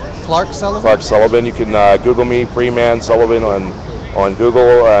Sullivan. Clark Sullivan? Clark Sullivan. You can Google me, Freeman Sullivan, on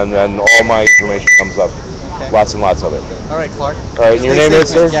Google, and then all my information comes up. Okay. Lots and lots of it. All right, Clark. All right, and your name is,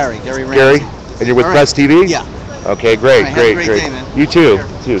 sir? Gary Ramsey. Gary? And you're with Press TV? Yeah. Okay, great, right, great. Day, man. You too.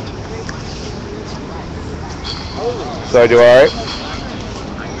 So I do all right?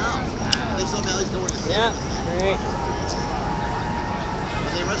 Yeah, great.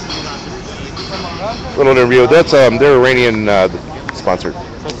 Little interview. That's they're Iranian sponsor.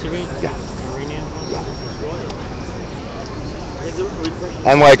 Press TV? Yeah. Iranian?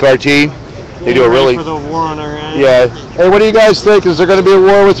 Unlike RT, they do a really. For the war on Iran. Yeah. Hey, what do you guys think? Is there going to be a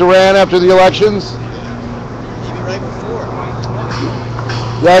war with Iran after the elections? Maybe right before.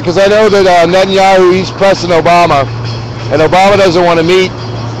 Yeah, because I know that Netanyahu, he's pressing Obama, and Obama doesn't want to meet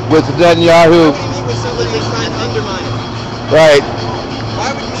with Netanyahu. Why would he meet with somebody that's trying to undermine him? Right.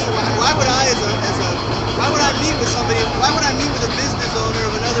 Why would I meet with somebody? Why would I meet with a business owner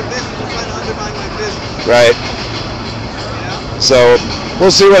of another business who's trying to undermine my business? Right. So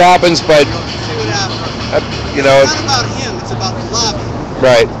we'll see what happens, but See what happens. you know. It's not about him. It's about the lobby.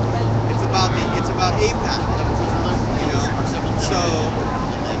 Right. It's about APAC. So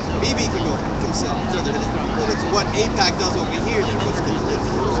BB can go himself. It's what APAC does over here that puts the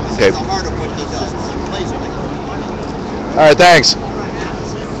This is the heart of what he does. All right, thanks.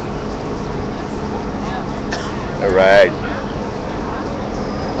 All right.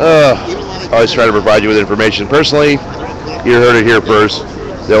 Always try to provide you with information. Personally, you heard it here first.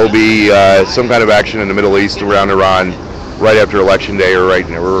 There will be some kind of action in the Middle East around Iran right after Election Day, or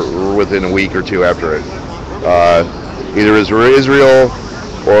we're within a week or two after it. Either Israel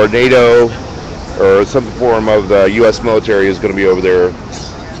or NATO or some form of the U.S. military is going to be over there,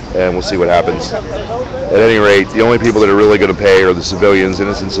 and we'll see what happens. At any rate, the only people that are really going to pay are the civilians,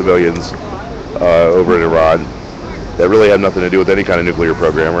 innocent civilians, over in Iran that really have nothing to do with any kind of nuclear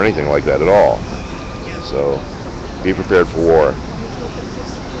program or anything like that at all. So be prepared for war.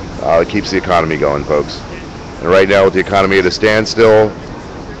 It keeps the economy going, folks. And right now, with the economy at a standstill,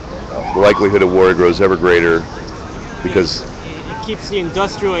 the likelihood of war grows ever greater because it keeps the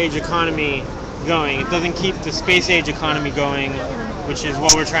industrial age economy going. It doesn't keep the space age economy going, which is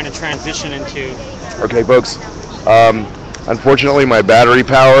what we're trying to transition into. Okay, folks. Unfortunately, my battery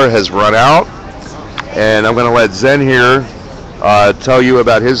power has run out, and I'm going to let Zen here tell you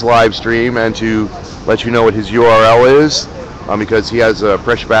about his live stream and to let you know what his URL is, because he has a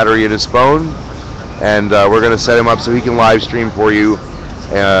fresh battery in his phone, and we're going to set him up so he can live stream for you,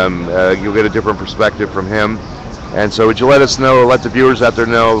 and you'll get a different perspective from him. And so would you let us know, let the viewers out there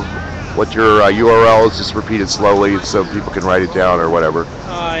know what your URL is? Just repeat it slowly so people can write it down or whatever.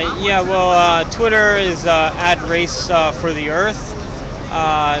 Twitter is @RaceForTheEarth.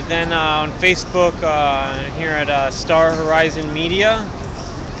 Then on Facebook, here at Star Horizon Media.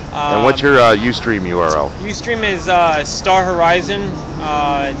 And what's your Ustream URL? Ustream is Star Horizon.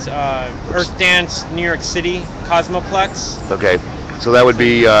 It's Earth Dance New York City Cosmoplex. Okay, so that would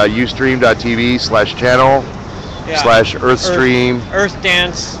be ustream.tv/channel/Earthstream. Earth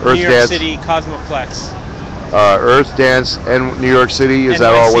Dance New York City Cosmoplex. Earth Dance and New York City. Is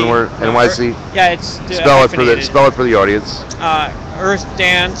that all one word? NYC. Yeah, it's spell it for the audience. Earth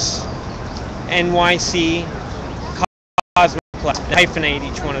Dance NYC Cosmoplex. Hyphenate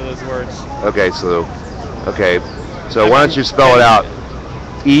each one of those words. Okay, so why don't you spell it out?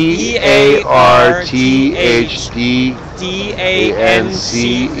 EARTHDDANCE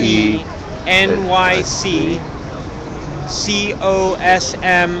NYC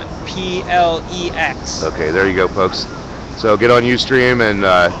COSMPLEX. Okay, there you go, folks. So get on Ustream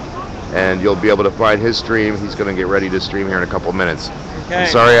and you'll be able to find his stream. He's going to get ready to stream here in a couple minutes. Okay. I'm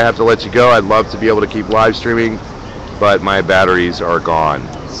sorry I have to let you go. I'd love to be able to keep live streaming, but my batteries are gone.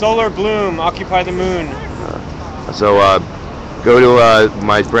 Solar Bloom, Occupy the Moon. So go to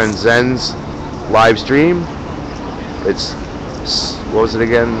my friend Zen's live stream. It's, what was it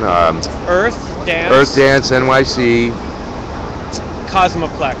again? Earth Dance NYC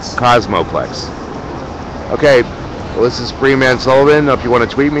Cosmoplex. Okay, well, this is Freeman Sullivan. If you want to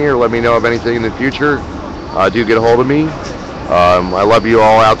tweet me or let me know of anything in the future, do get a hold of me. I love you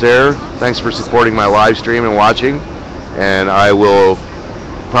all out there. Thanks for supporting my live stream and watching. And I will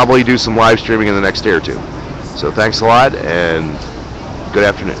probably do some live streaming in the next day or two. So thanks a lot and good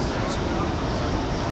afternoon.